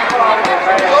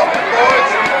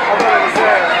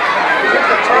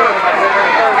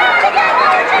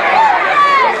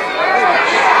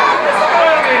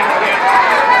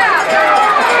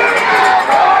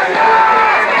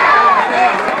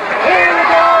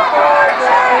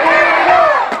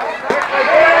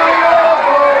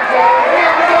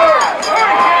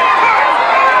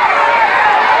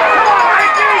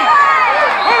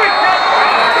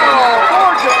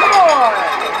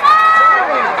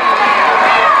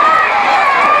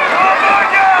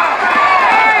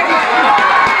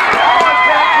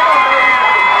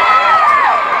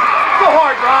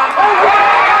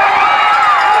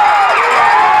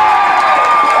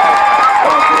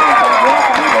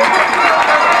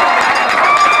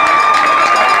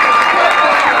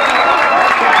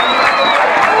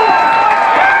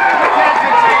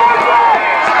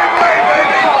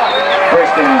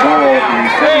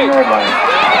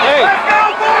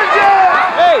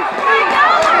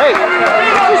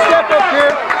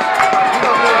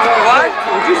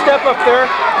 Step up there.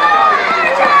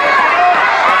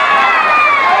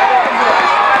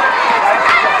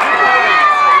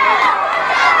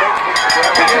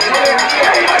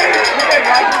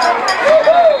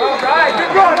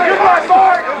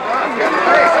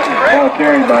 Ball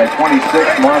carried by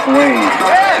 26, Mark Wade.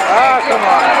 Ah, come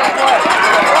on.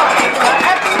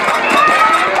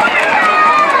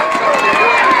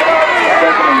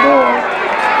 Second and goal.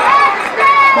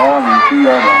 Ball on the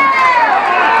 2-yard line.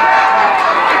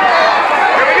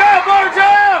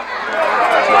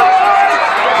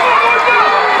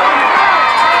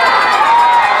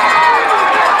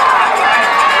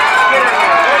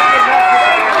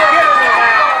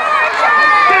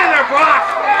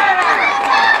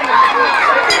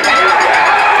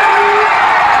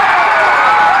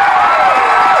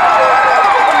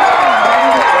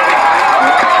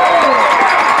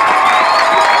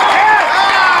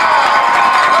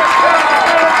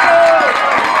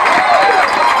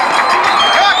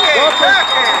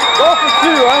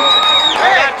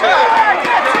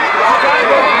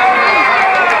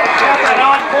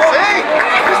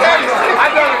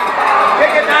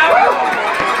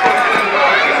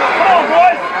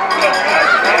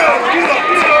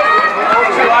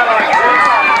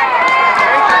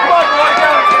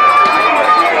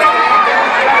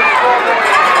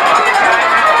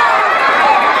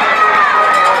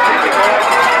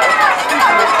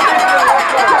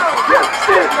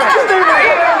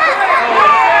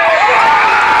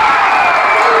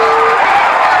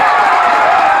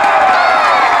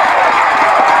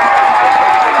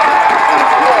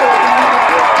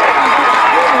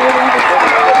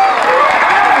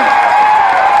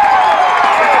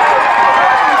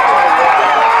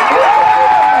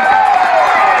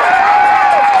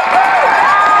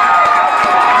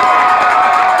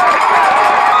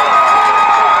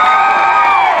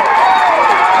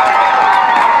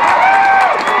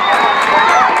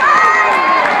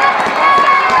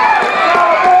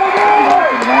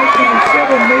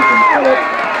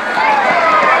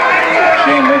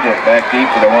 Back deep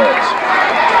for the Hornets.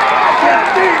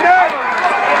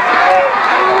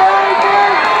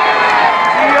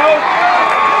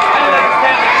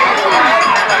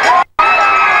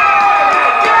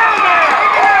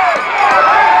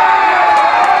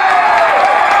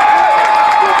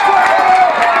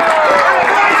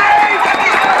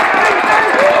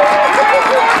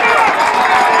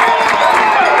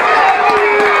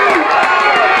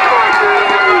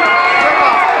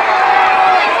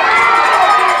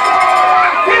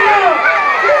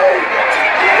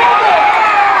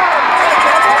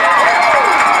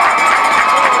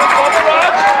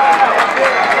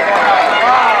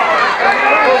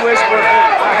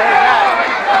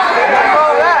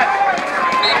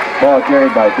 Ball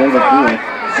carried by David Booth.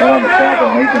 And on the tackle,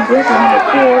 Nathan Brinker, number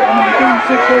 4, and number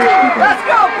 36, Eric Keeper. Let's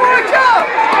go, Borgia!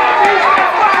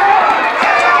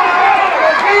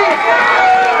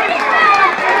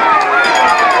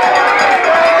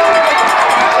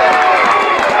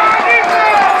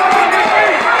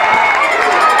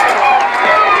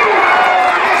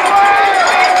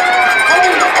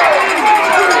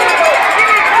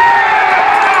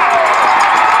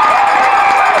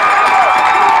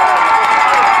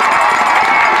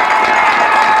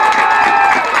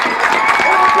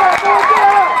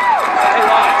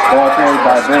 Ball carried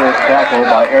by Billis, tackle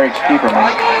by Eric Keeperman.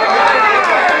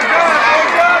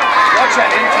 Watch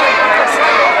that intake.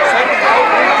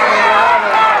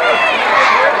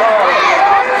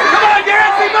 Come on,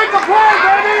 Yancey, make the play,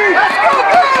 baby! Let's go,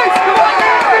 boys! Come on,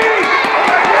 Yancey!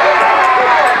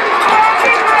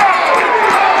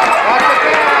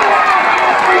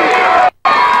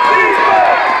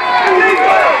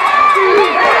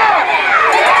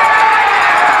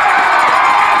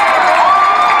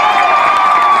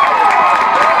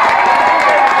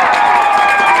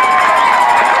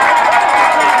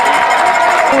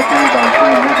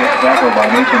 tackle by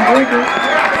Nathan Brinker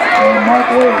and Mark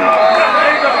Wade.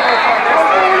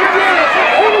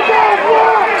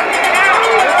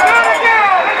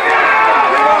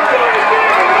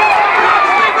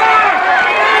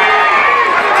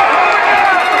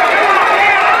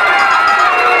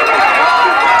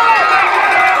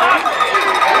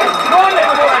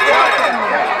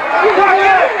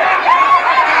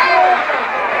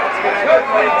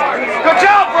 Good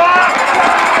job, Brock!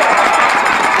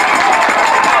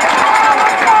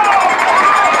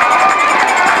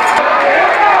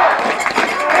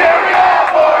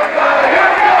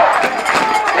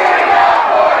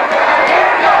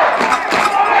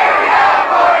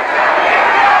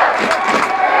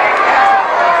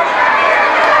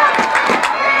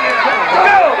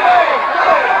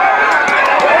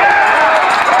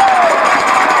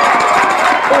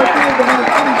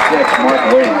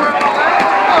 Mark Wade.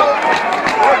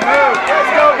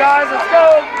 Let's go, guys. Let's go.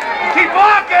 Keep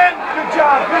blocking. Good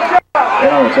job. Good job.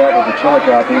 And on the tackle for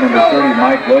Chillicothe, number 30,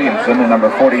 Mike Williamson, and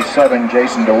number 47,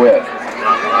 Jason DeWitt.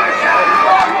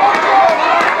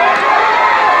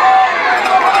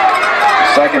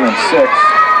 Second and 6.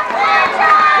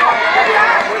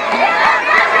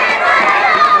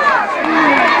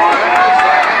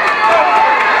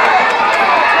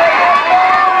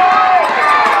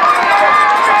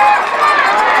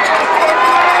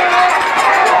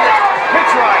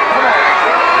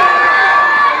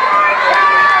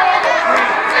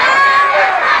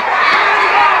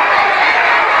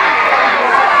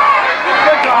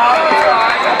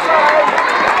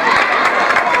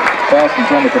 Pass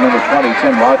intended for number 20,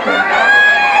 Tim Rodman.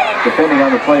 Defending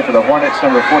on the play for the Hornets,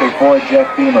 number 44,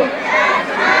 Jeff Beamer.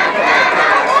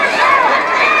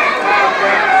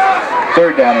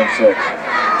 Third down and 6.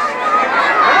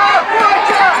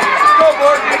 Go,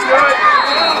 Borgia. Good.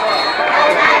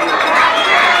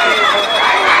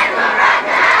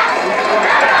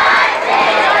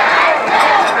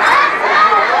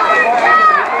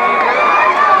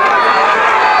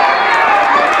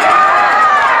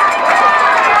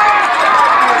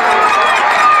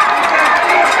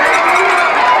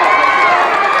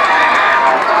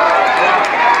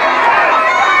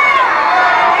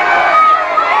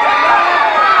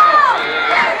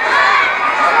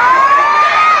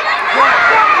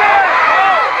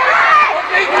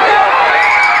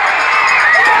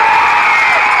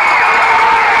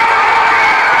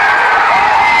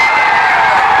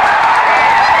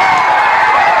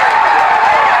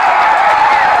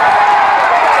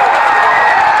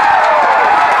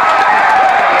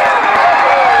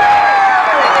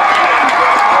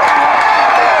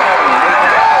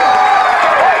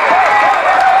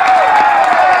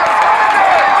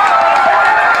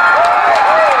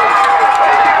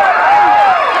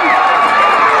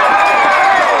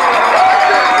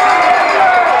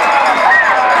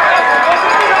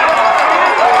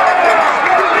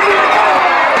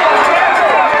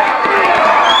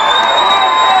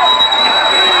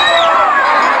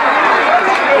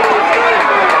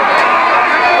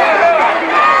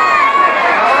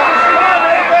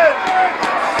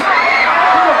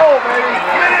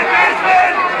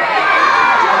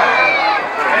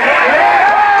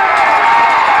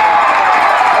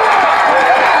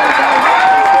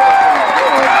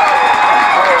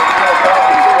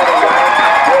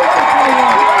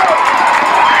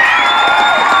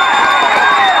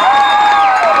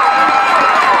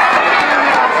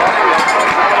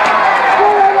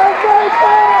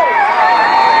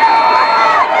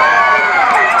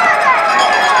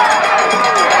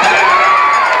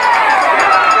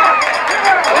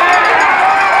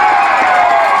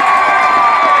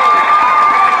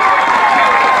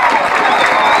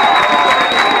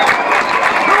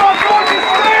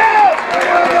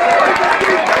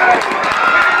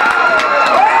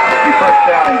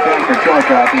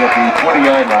 Chillicothe at the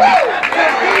 20-yard line.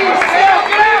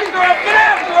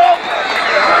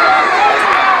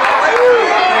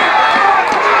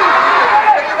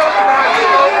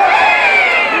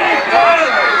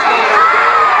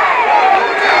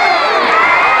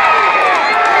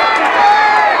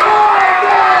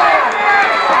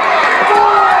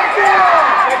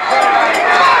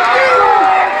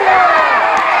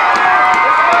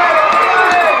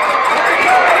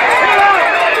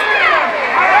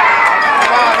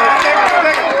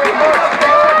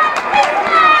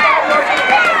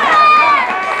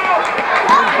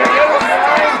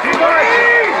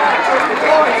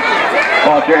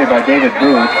 Ball carried by David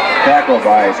Booth, tackled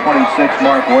by 26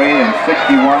 Mark Wade and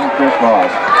 61 Chris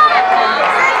Voss.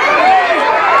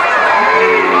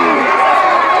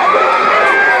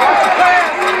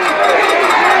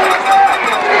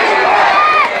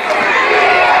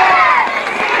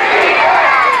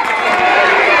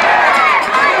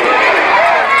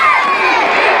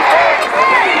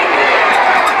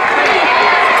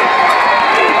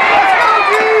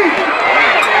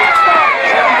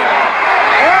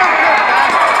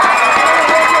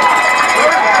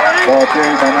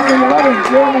 carried by number 11,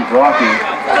 Jeremy Brocky.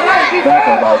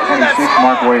 Tackled by 26,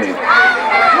 Mark Wade.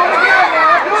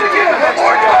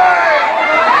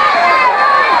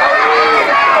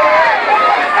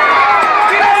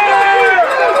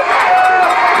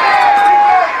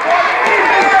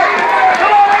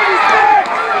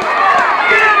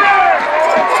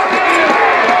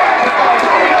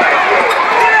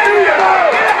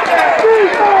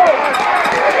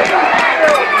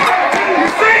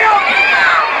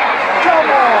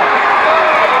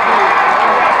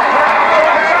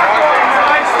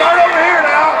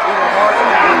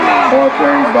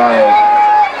 Carried by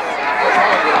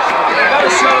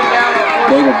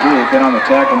David Drew, been on the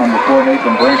tackle, number 4,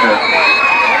 Nathan Brinker.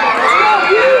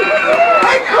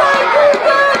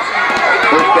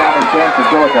 First down and 10 for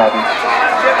Chillicothe.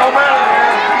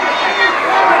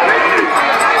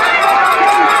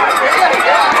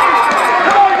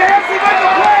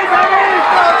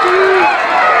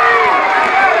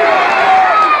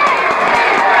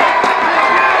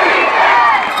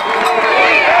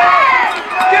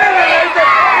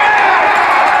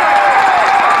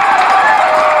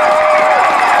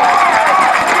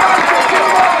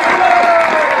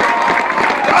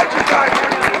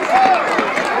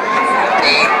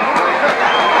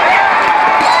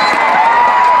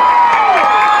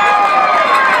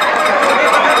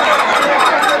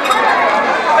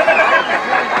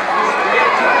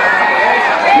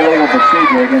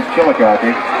 Procedure against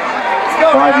Chillicothe.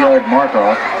 5-yard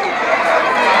mark-off.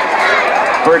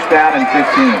 First down and 15.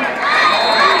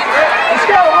 Let's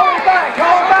go, hold it back,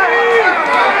 hold it back.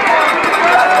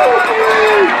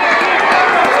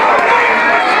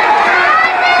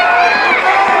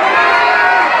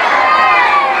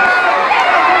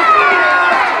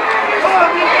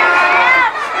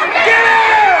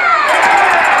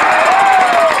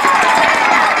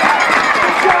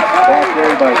 Ball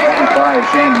carried by 25,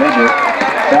 Shane Midget.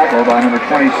 Tackled by number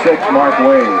 26, Mark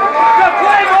Wade.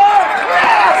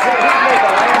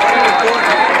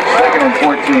 Second and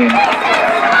 14.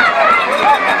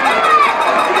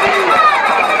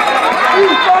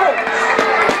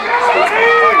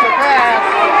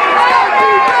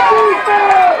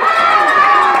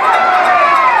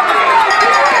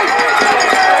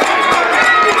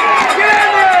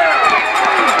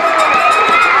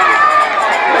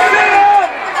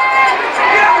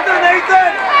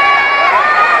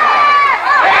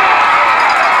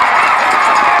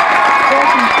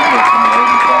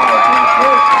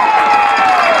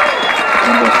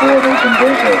 Nathan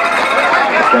Brinker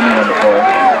standing on the floor.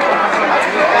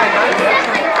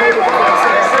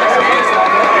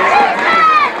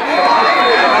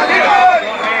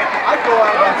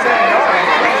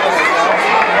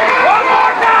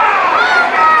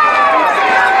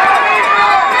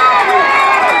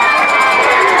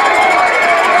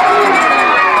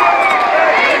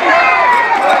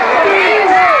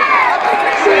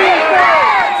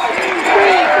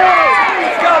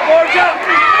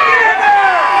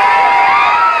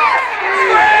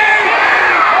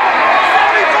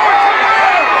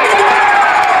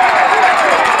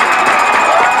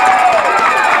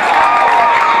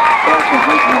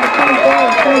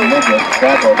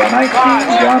 Tackled by 19,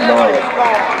 John Borgia.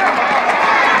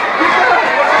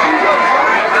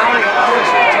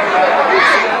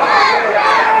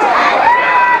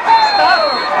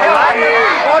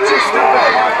 Watch your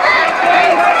stupid.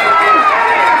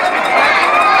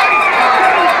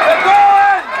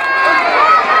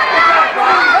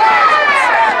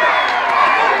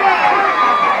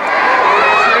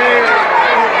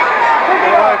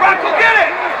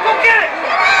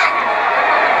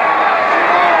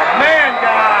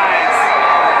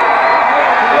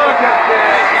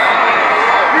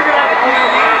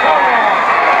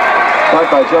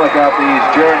 By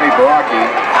Chillicothe's Jeremy Brocky.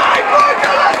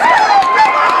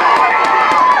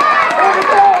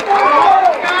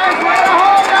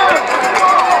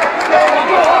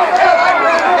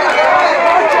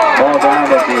 Ball down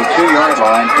at the 2-yard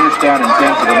line, first down and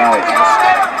 10 for the night.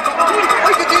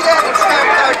 We could do that in time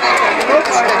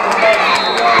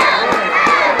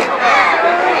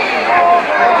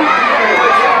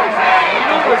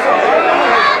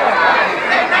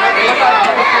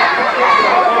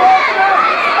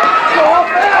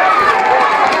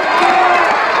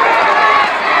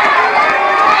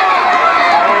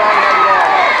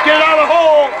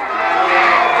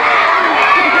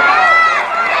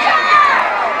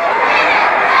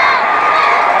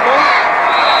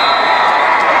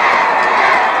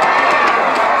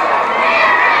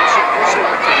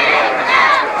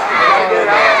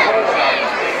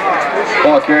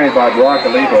Ball carried by Brock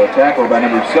Alipo, tackled by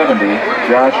number 70,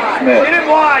 Josh Smith. Get him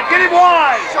wide, get him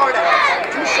wide! Short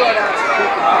outs, 2 short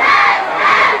outs.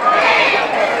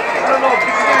 don't know.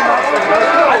 Keep the game up.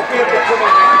 I can't get to my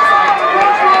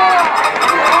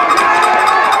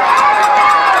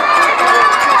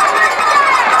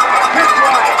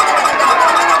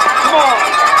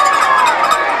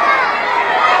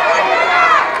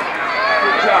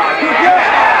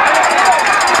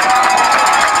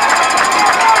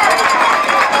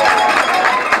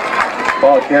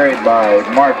Ball carried by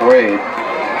Mark Wade.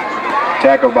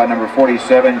 Tackled by number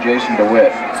 47, Jason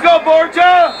DeWitt. Let's go,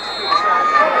 Borgia!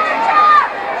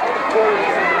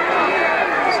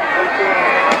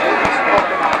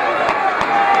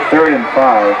 3rd and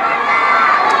 5.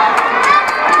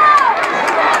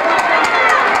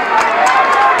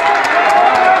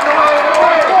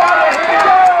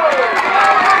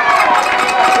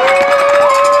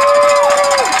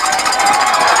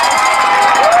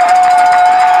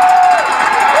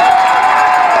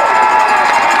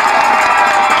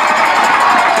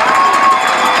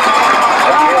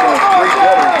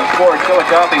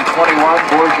 Chillicothe 21,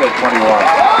 Borgia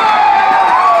 21.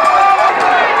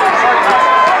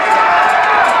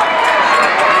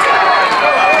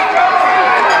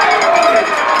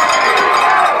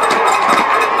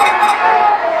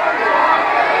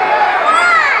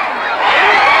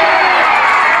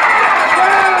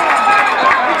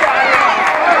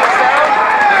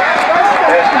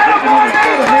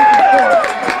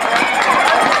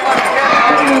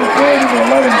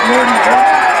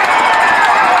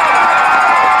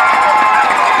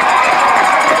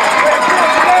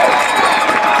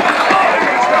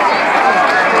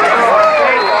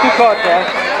 Caught that.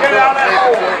 Get out of that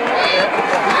hole.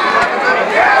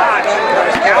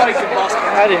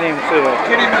 I didn't even see it.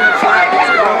 Get him in the flat.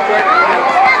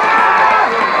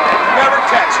 Never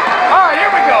catch it. All right,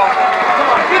 here we go. Come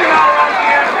on, get him out around the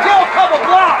end. Go a couple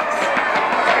blocks.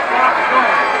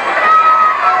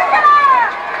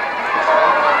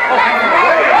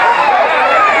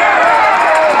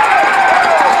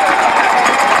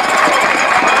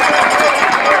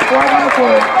 Flag on the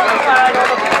play.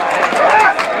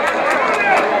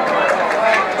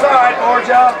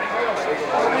 Borgia.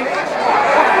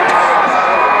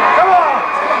 Come on.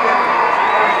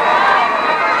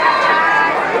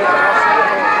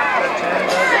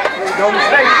 No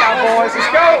mistake now, boys. Let's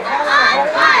go.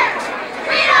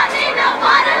 We don't need no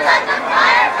water. Let the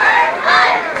fire burn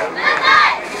higher.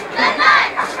 The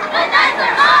nights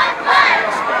are on fire.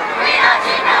 We don't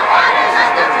need no water.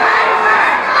 Let the fire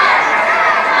burn higher.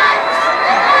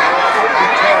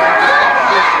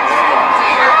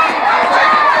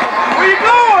 Where you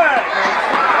going?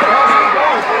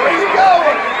 Where you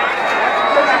going?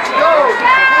 Let's go.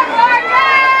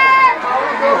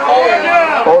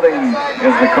 Holding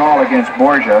is the call against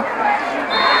Borgia.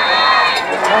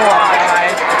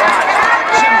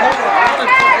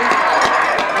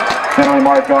 Penalty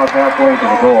marked off halfway to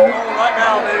the goal. Right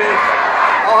now, baby.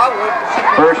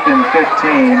 1st and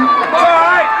 15 All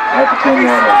right. at the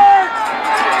 10-yard line.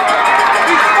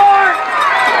 Be smart.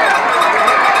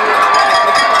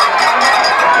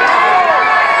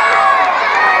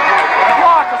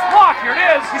 Let's block. Here it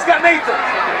is. He's got Nathan.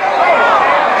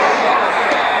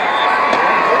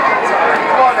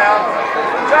 Come on now.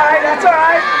 That's all right. That's all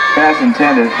right. Pass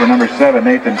intended for number 7,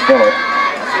 Nathan Phillips.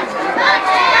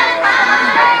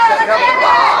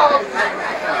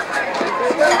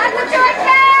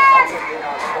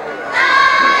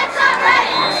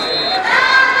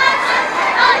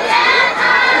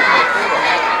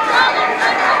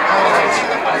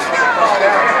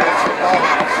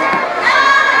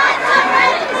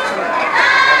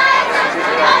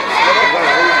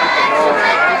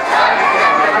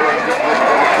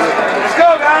 Let's go,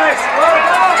 guys. Load it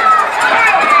up.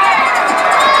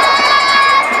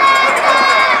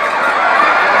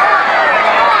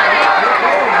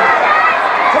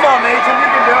 Come on, Nathan. You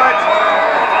can do it.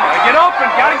 Gotta get open.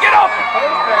 Gotta get open.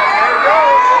 There it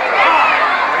goes.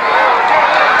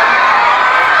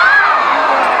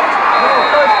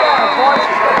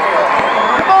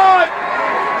 Come on.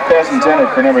 Pass intended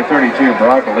for number 32,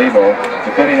 Brock Olivo.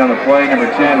 Defending on the play,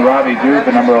 number 10, Robbie Duke,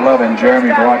 and number 11,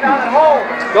 Jeremy Blocky.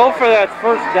 Go for that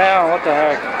first down. What the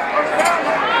heck?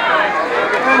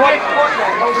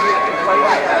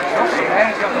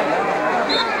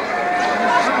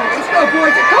 Let's go,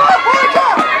 boys. Come on,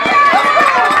 boys.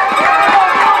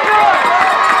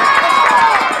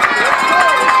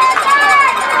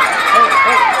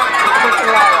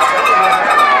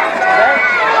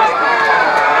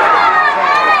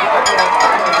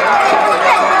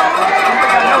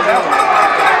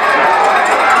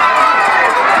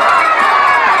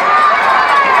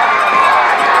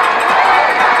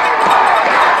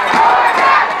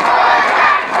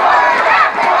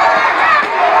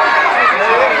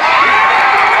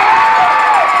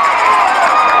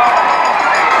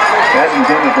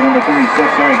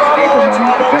 Eric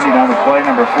Stieperman. Defending on the play,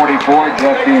 number 44,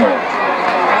 Jeff Beamer.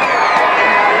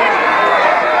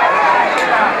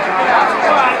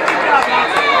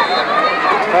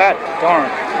 Pat, darn.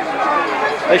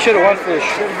 They should have went for the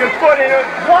Good foot in it.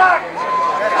 Block!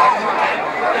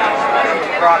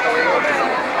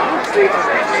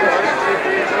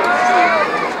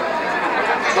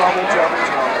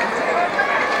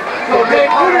 Okay,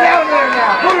 put it out there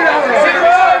now. Put it out there.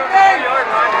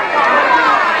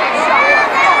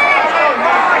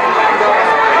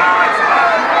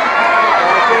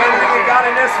 Got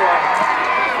in this one.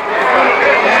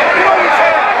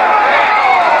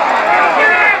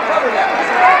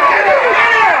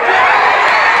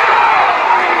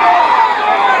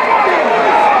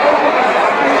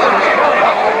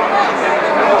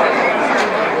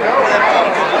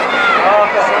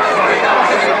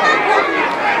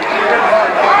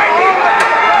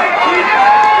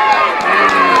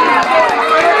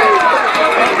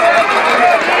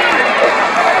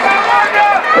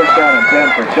 First down and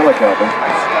 10 for Chillicothe.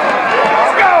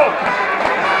 Let's go!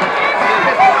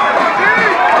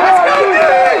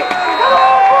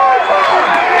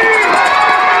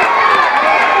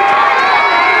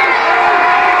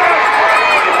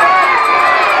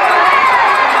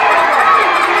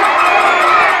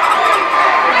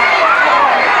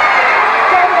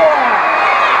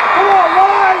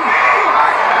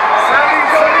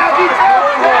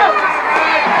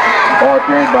 Ball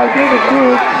carried by David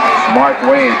Booth. Mark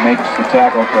Wade makes the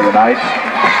tackle for the Knights.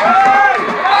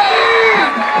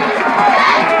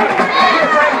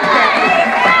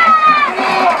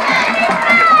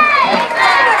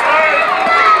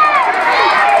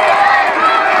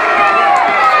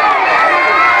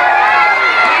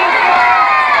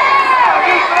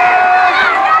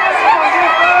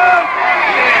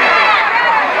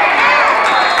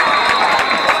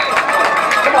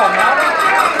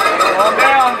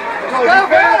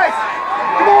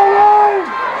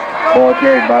 Ball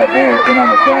carried by Barrington on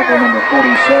the tackle, number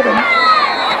 47.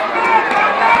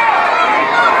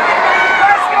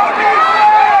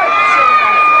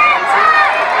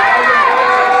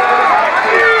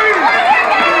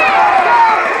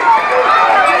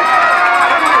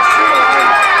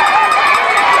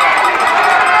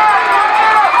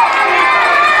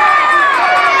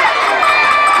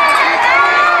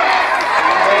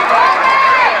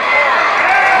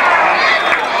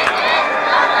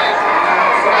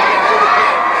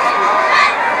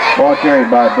 Ball carried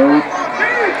by Booth.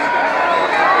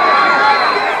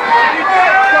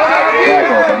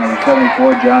 Tackle by number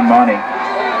 74, John Monty.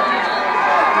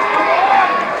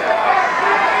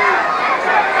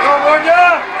 Go, Borgia!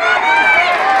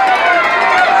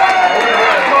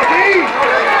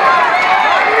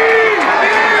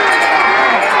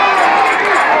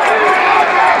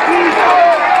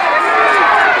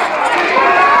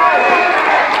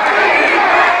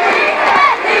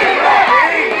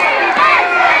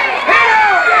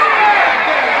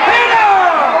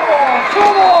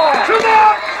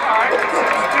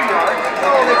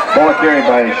 Ball carried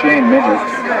by Shane Midget.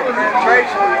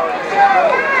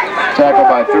 Tackle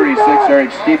by 36,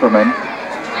 Eric Stieperman.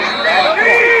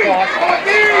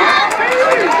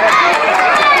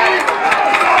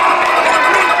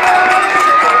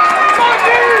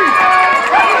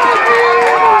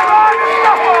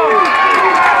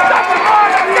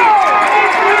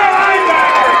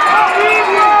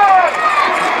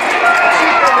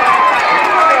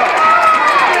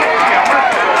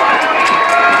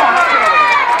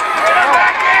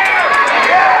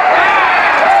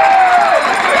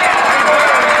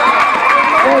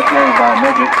 Carried by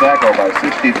Midget, tackle by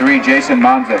 63, Jason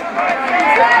Monzik.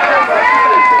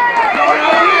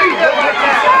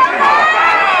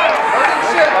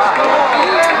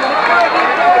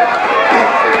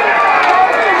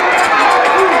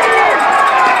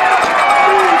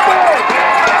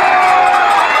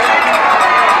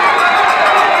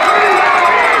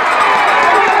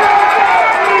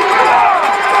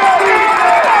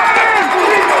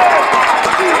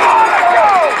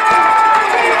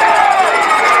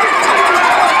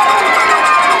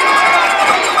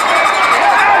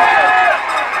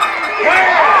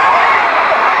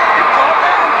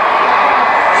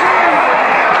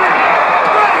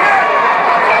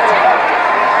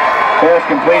 Pass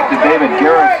complete to David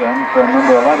Garrison from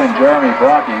number 11, Jeremy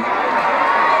Brocky.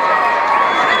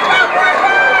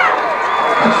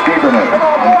 And Stieperman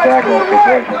on the tackle for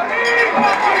Borgia.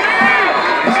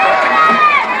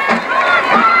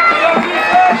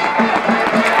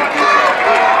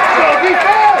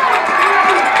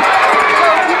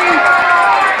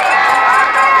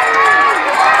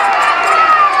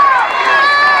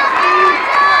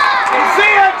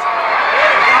 See it!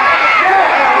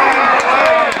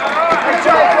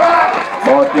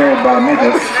 carried by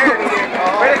Midget.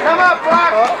 Ready to come up,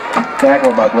 Brock.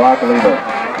 Tackle by Brock Lever.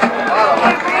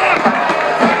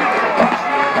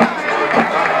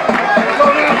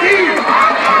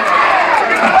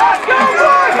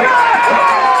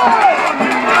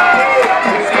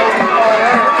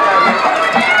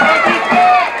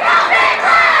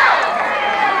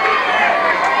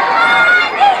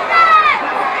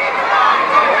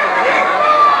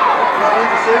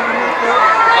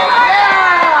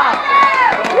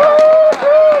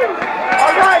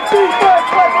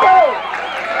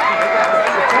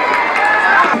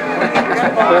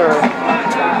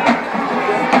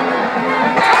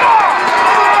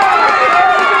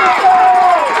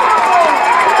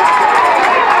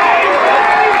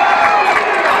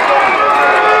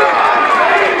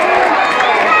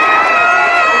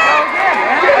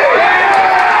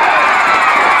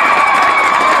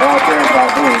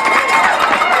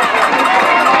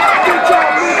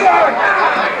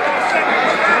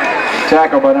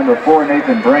 Tackle by number 4,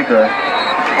 Nathan Brinker,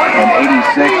 and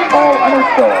 86, Paul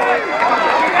Understall.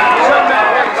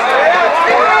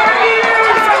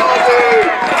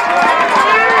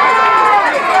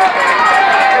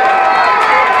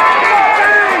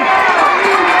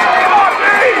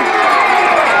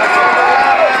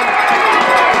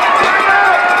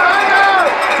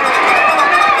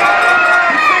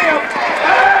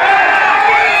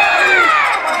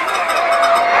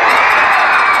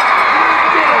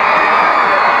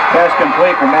 Pass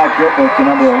complete from Matt Griffith to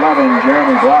number 11,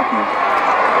 Jeremy Blocky.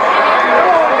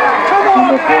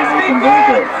 Number 4, Nathan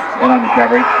Brinker, in on the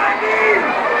coverage.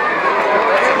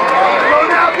 Go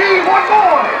now, D, one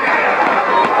more.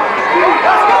 Let's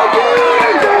go, D.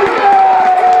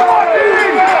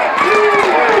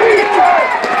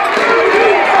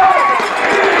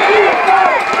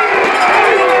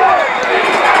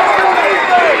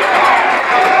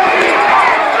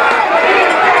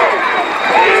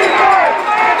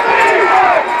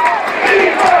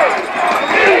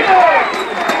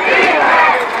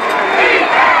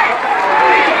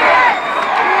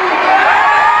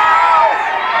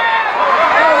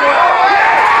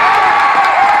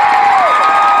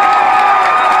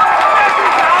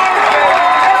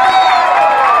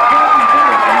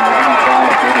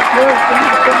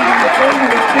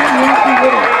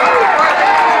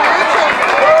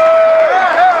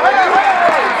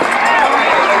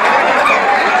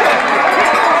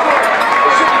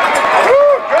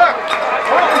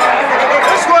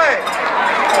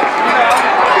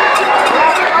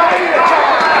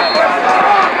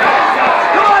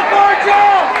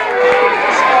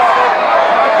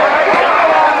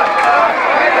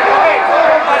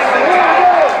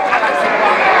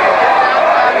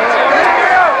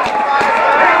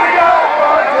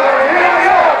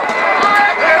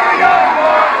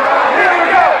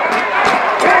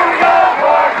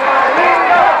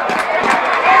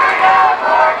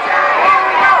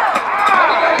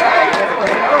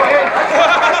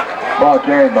 Ball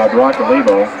carried by Brock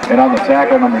Olivo, and on the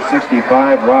tackle, number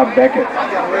 65, Rob Beckett.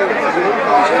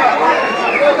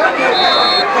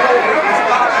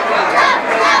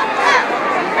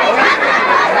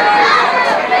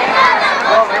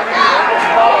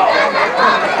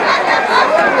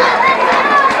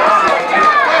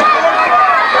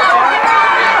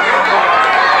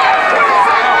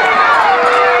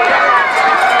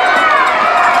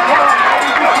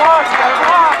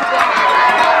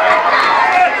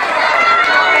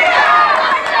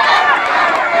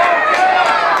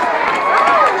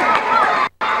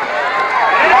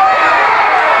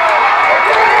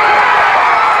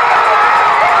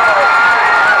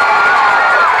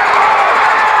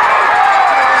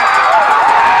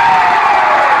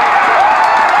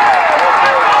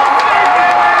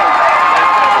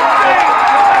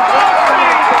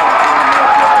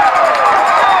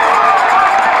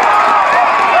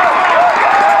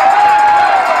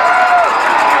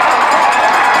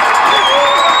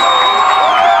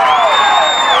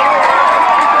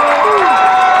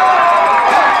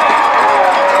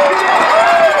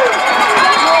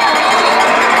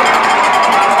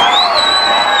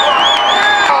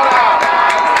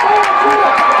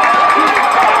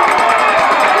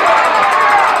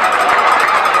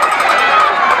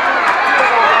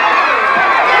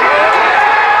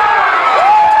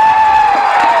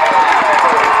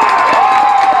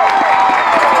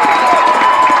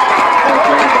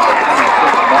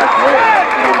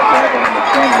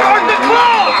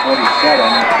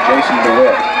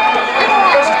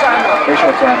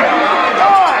 Official timeout.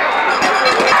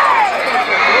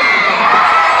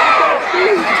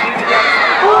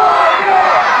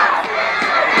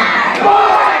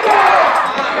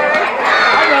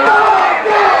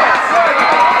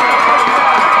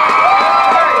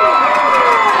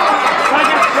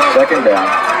 down.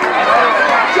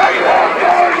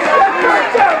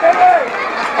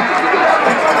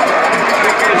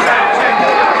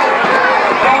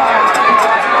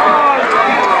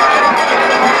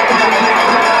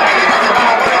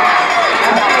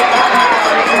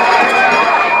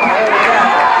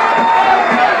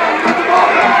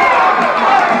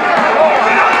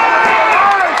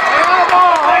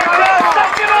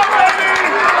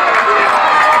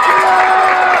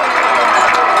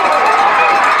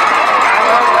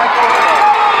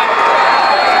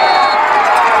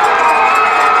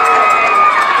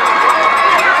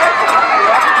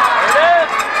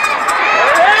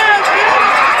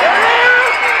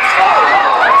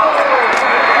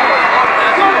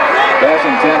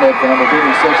 For number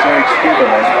 36, Eric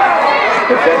Stuberman.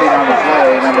 Defending on the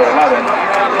play, number 11,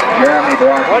 Jeremy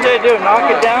Brock. What did they do? Knock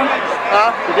it down?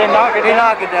 Huh? Did they knock it down? He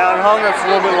knocked it down. Hung us a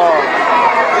little bit long.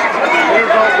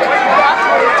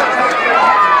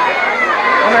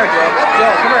 Come here, Joe.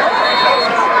 Joe, come here.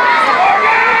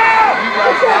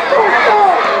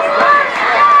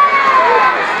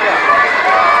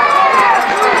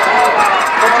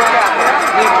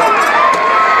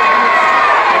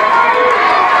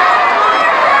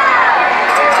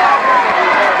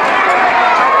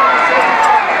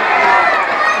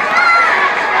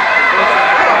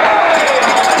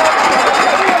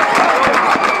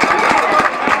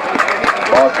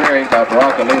 Carried by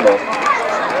Broccolivo.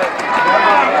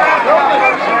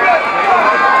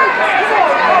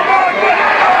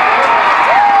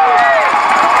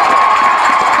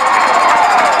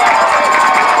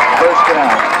 First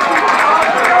down.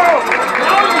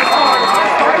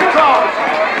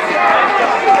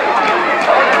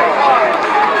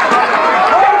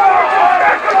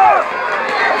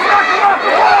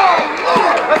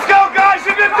 Let's go, guys!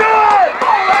 You can do it!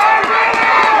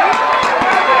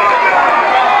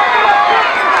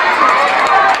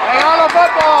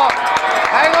 Football!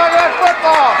 Hang on to that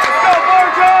football! Let's go,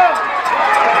 Borgia!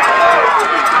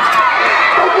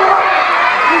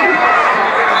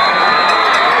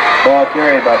 Ball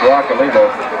carried by Broccolivo.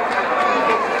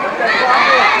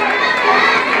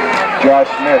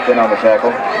 Josh Smith in on the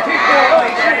tackle.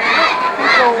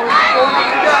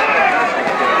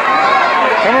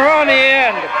 Come around the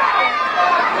end.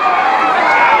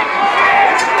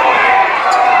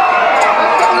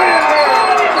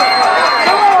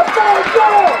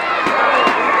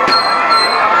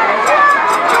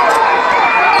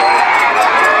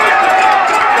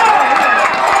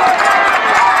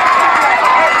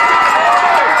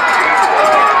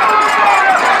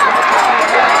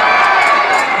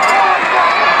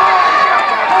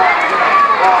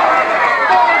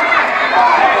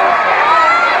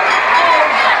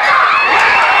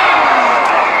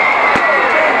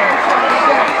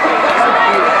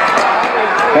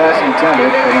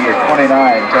 Intended for number 29,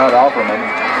 Todd Alperman.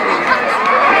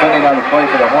 Defending on the play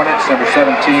for the Hornets, number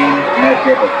 17, Matt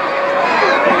Gibbard.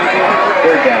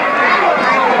 Third down.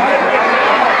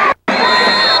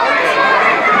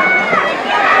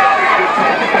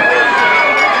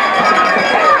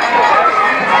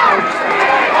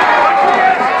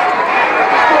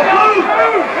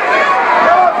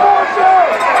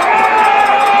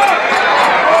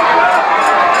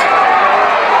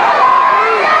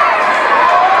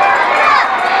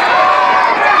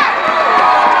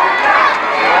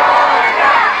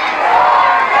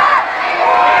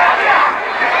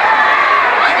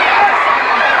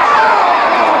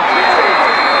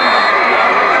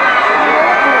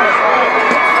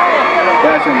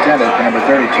 Intended for number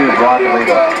 32,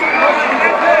 Broccolivo.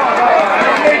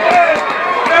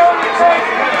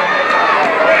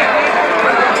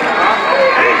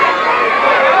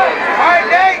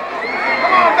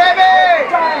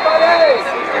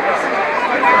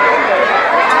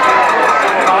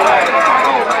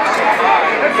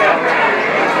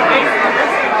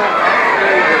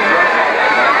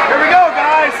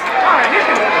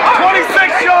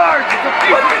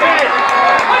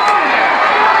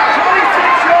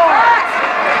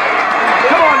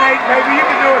 Come on, Nate.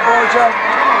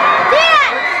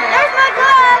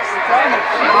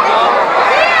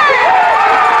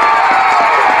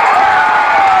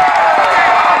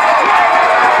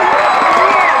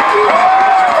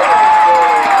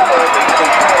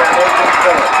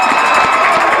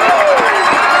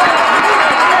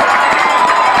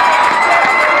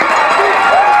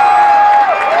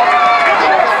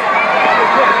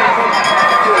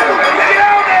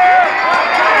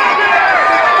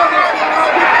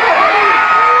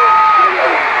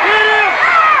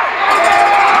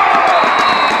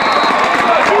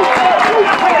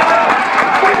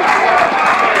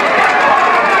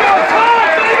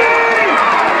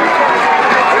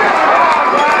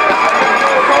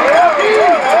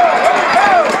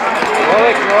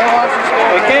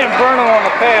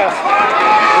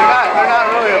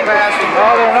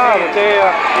 No, they're not, but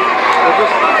they're just,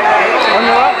 when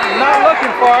you're not looking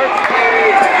for it.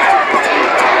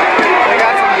 They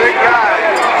got some big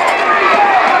guys.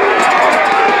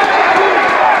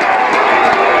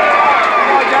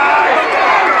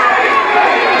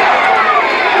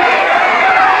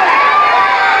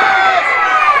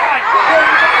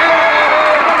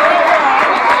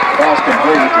 Pass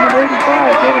complete to number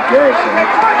 85, David Garrison.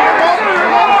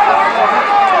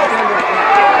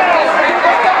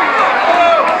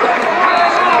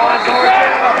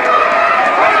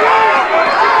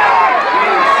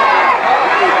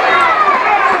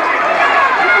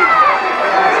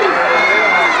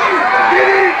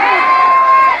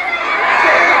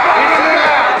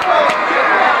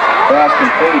 Pass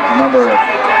complete to number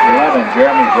 11,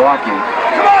 Jeremy Blocky.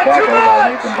 Tackle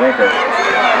by Nathan Brinker.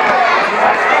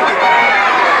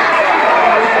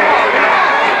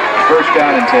 First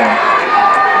down and 10.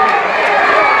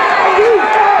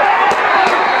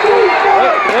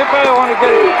 They probably want to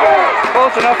get it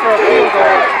close enough for a field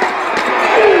goal.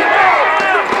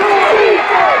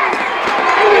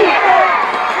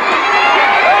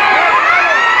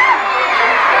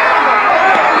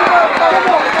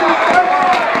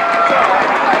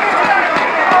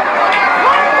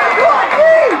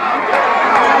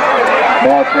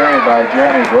 Ball carried by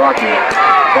Jeremy Brocky.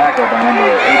 Tackle by number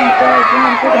 85,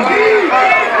 John Pittman.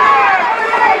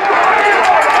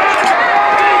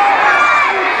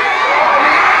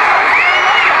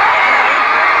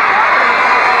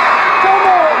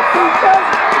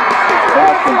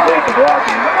 Pass complete to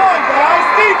Brocky.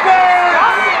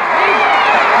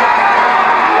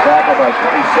 Tackle by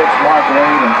 26, Mark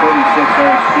Wade, and 36,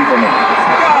 Eric Stiefelman.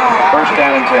 First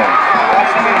down and 10.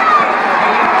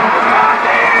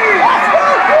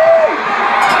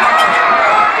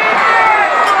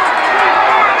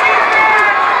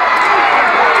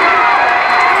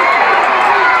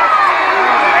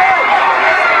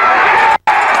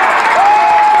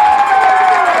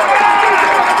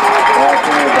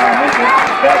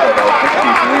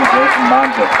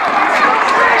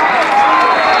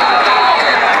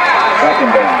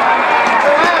 Second down.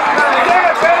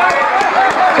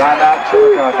 Timeout,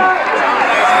 Chillicothe.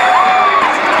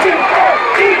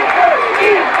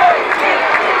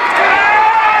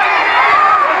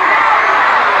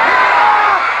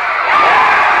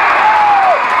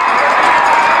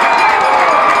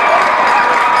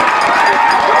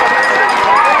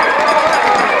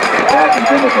 Pass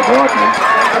intended for Borgia.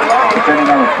 Depending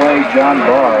on the play, John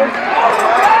Barr.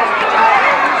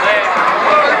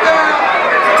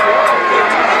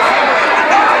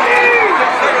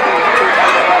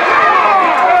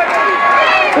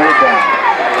 Third down.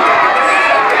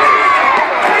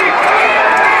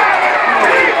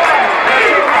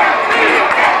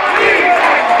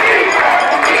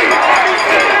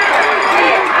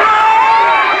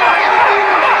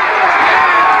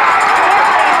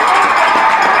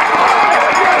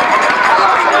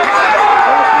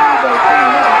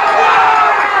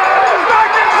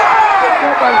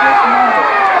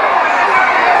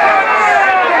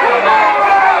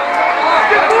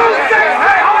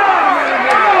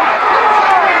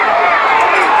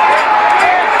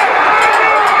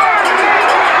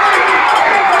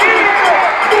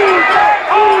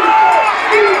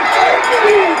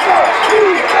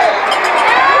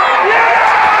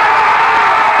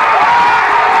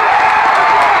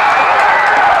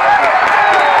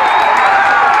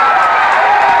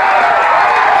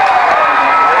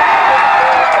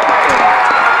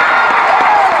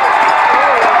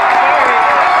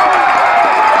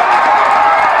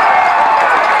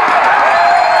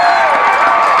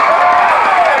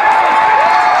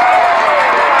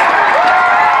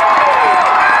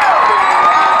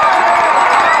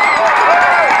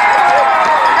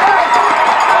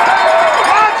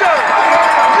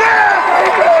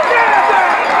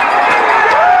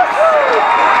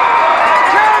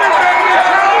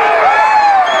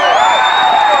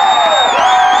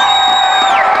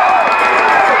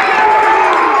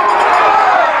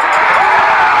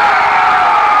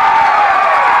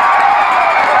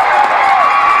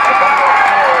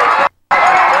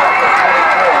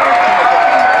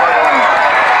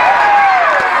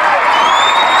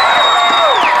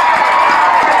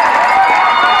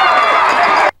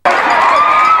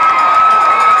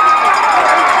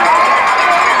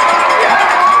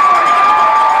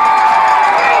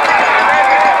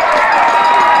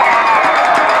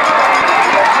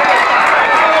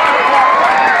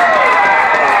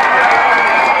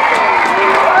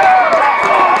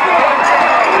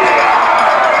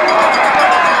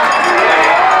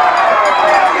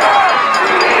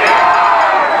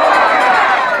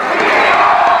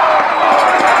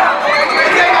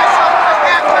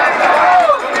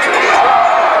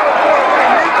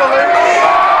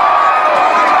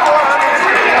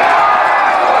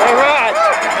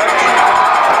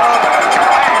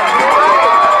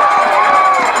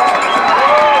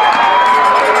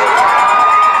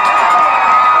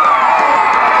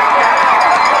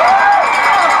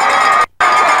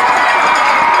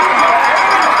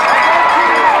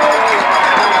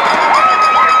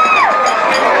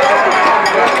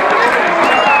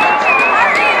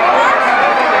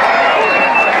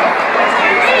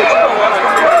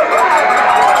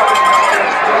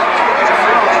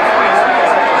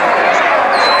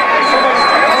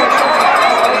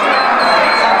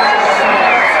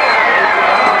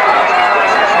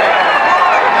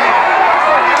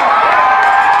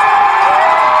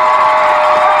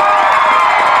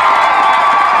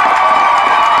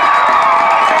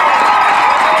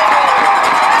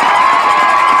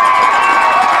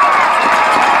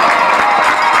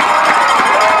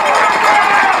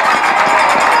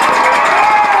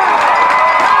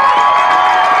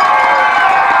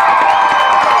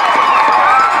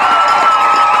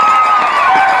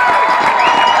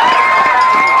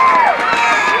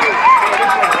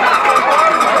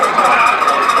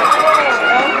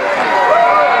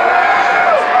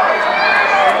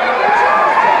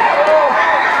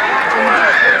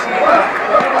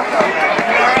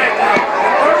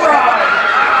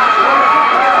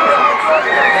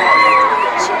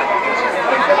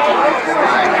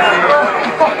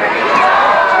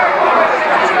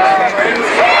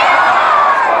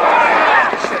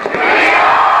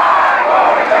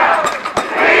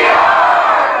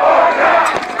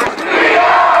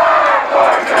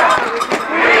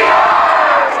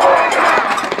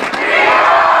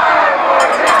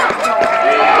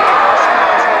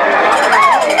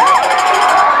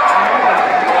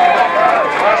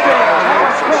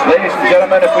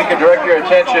 gentlemen, if we could direct your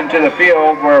attention to the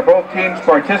field where both teams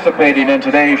participating in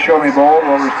today's Show Me Bowl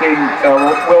will receive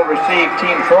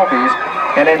team trophies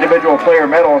and individual player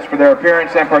medals for their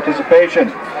appearance and participation.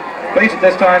 Please at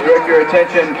this time direct your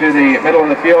attention to the middle of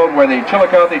the field where the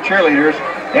Chillicothe cheerleaders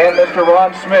and Mr.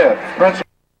 Ron Smith, principal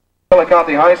of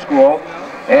Chillicothe High School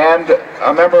and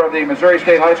a member of the Missouri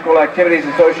State High School Activities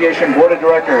Association Board of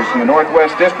Directors in the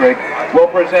Northwest District, will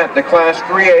present the Class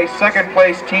 3A second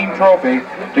place team trophy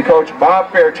to Coach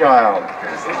Bob Fairchild.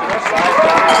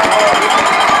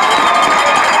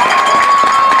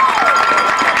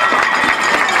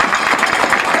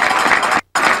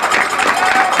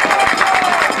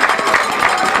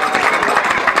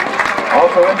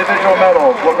 Also, individual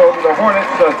medals will go to the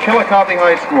Hornets of Chillicothe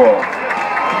High School.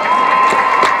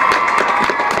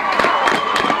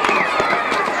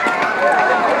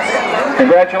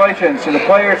 Congratulations to the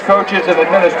players, coaches, and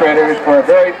administrators for a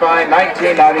very fine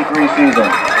 1993 season.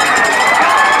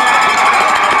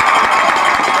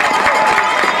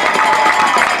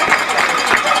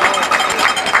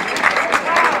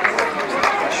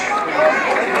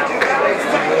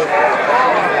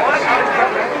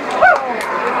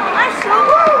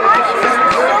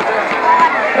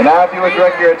 And now if you would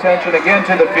direct your attention again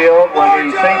to the field where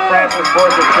the St. Francis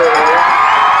Borgia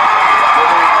cheerleaders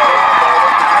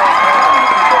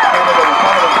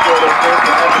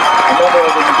a member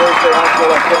of the Missouri State High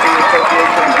School Activities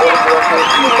Association Board of Directors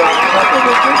in the South Central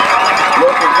District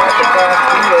will present the Class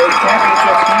 3A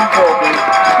Championship Team Trophy,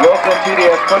 Wilson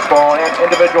TDS football, and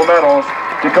individual medals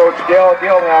to Coach Dale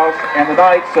Guildhouse and the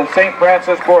Knights of St.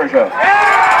 Francis Borgia.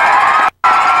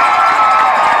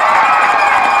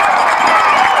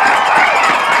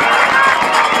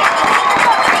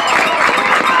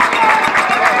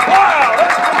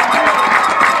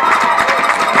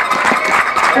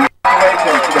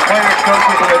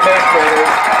 Coaches and administrators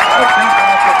of St.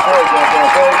 Francis Borgia for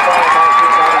a very fine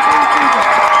 1993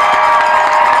 season.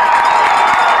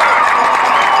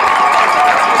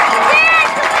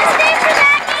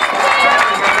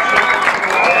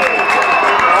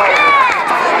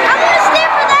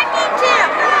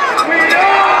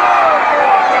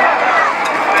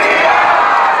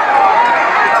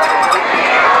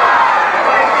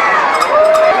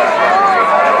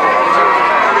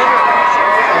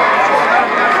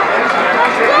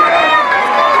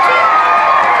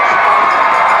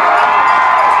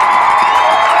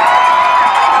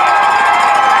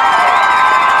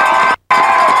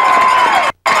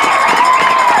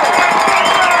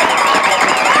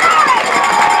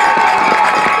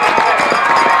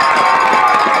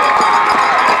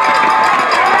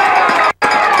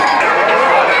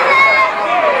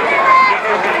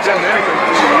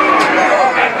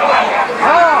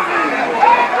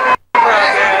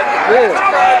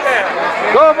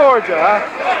 Go Borgia, huh?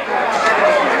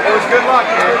 It was good luck,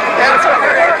 man. That's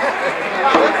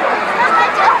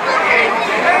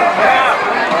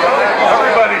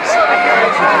everybody's.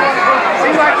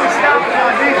 Seems like we stopped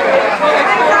on defense.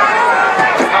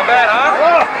 Not bad, huh?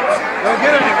 Oh, don't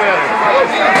get any better.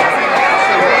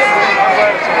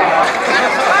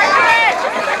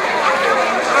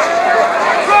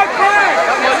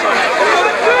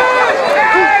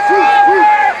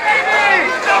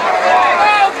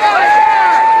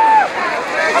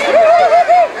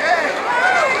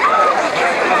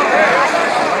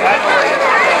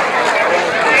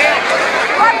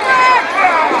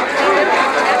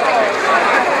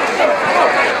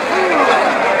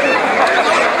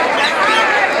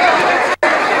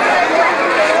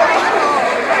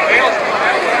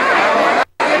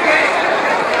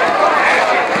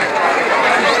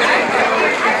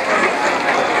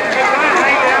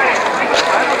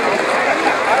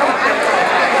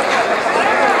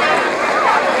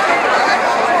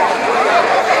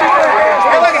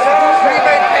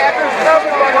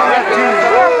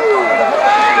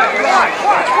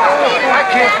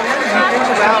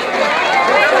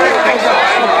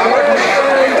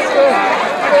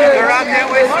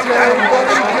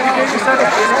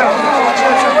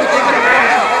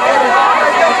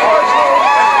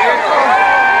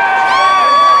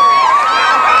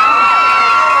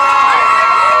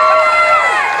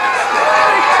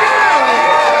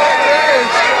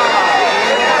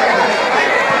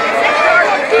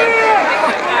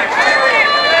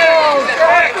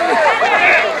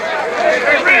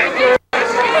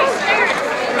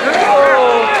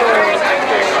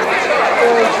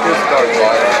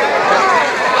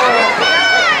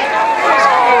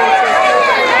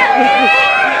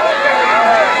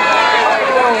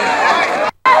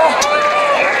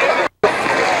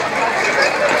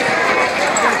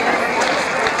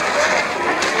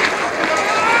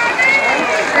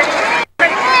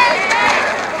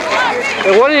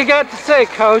 got to say,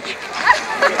 Coach? It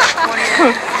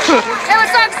was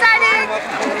so exciting.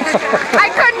 I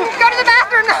couldn't go to the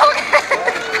bathroom though.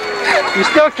 You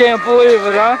still can't believe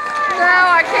it, huh?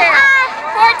 No, I can't.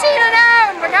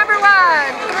 14-0, we're number 1,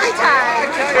 3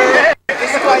 times.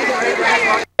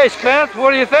 Hey, Spence,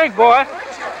 what do you think, boy?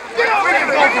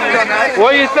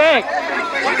 What do you think?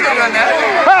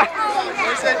 Ha!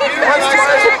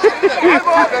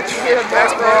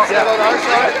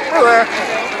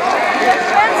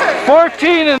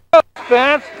 14-0,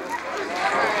 Spence.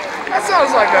 That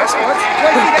sounds like us.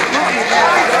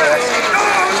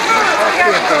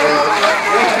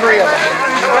 Three of them.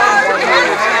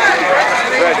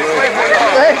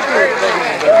 Thank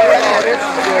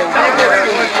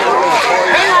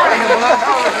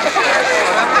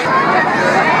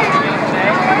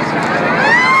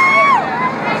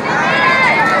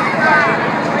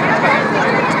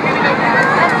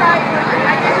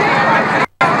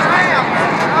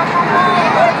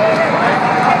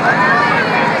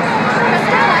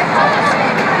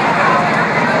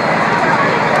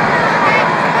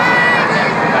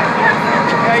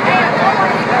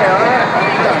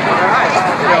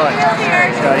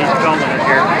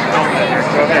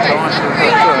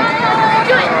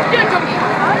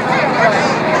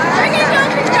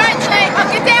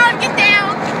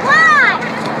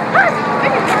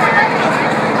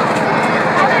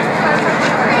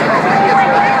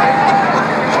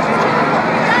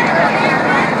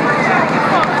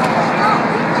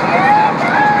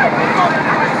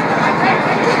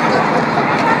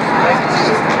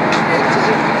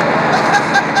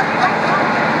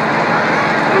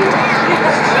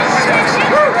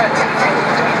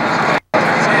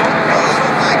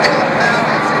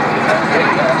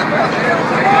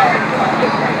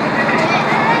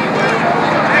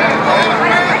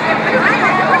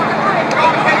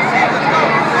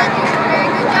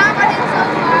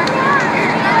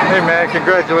Hey, man,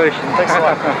 congratulations. Thanks a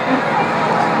lot.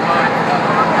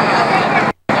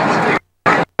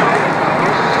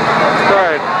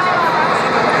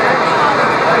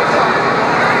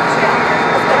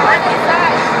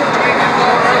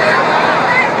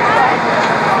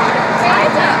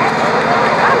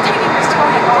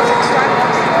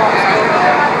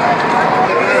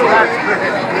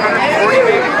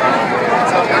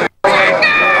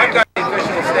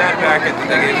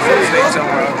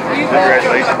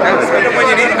 Congratulations. When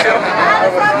you need it to.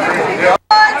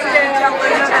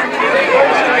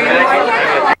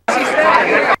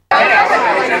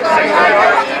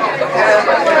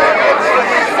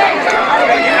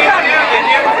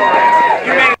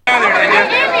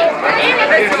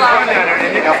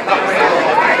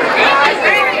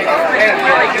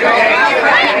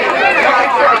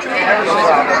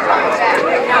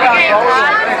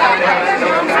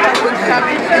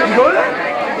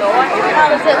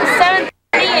 Was it 7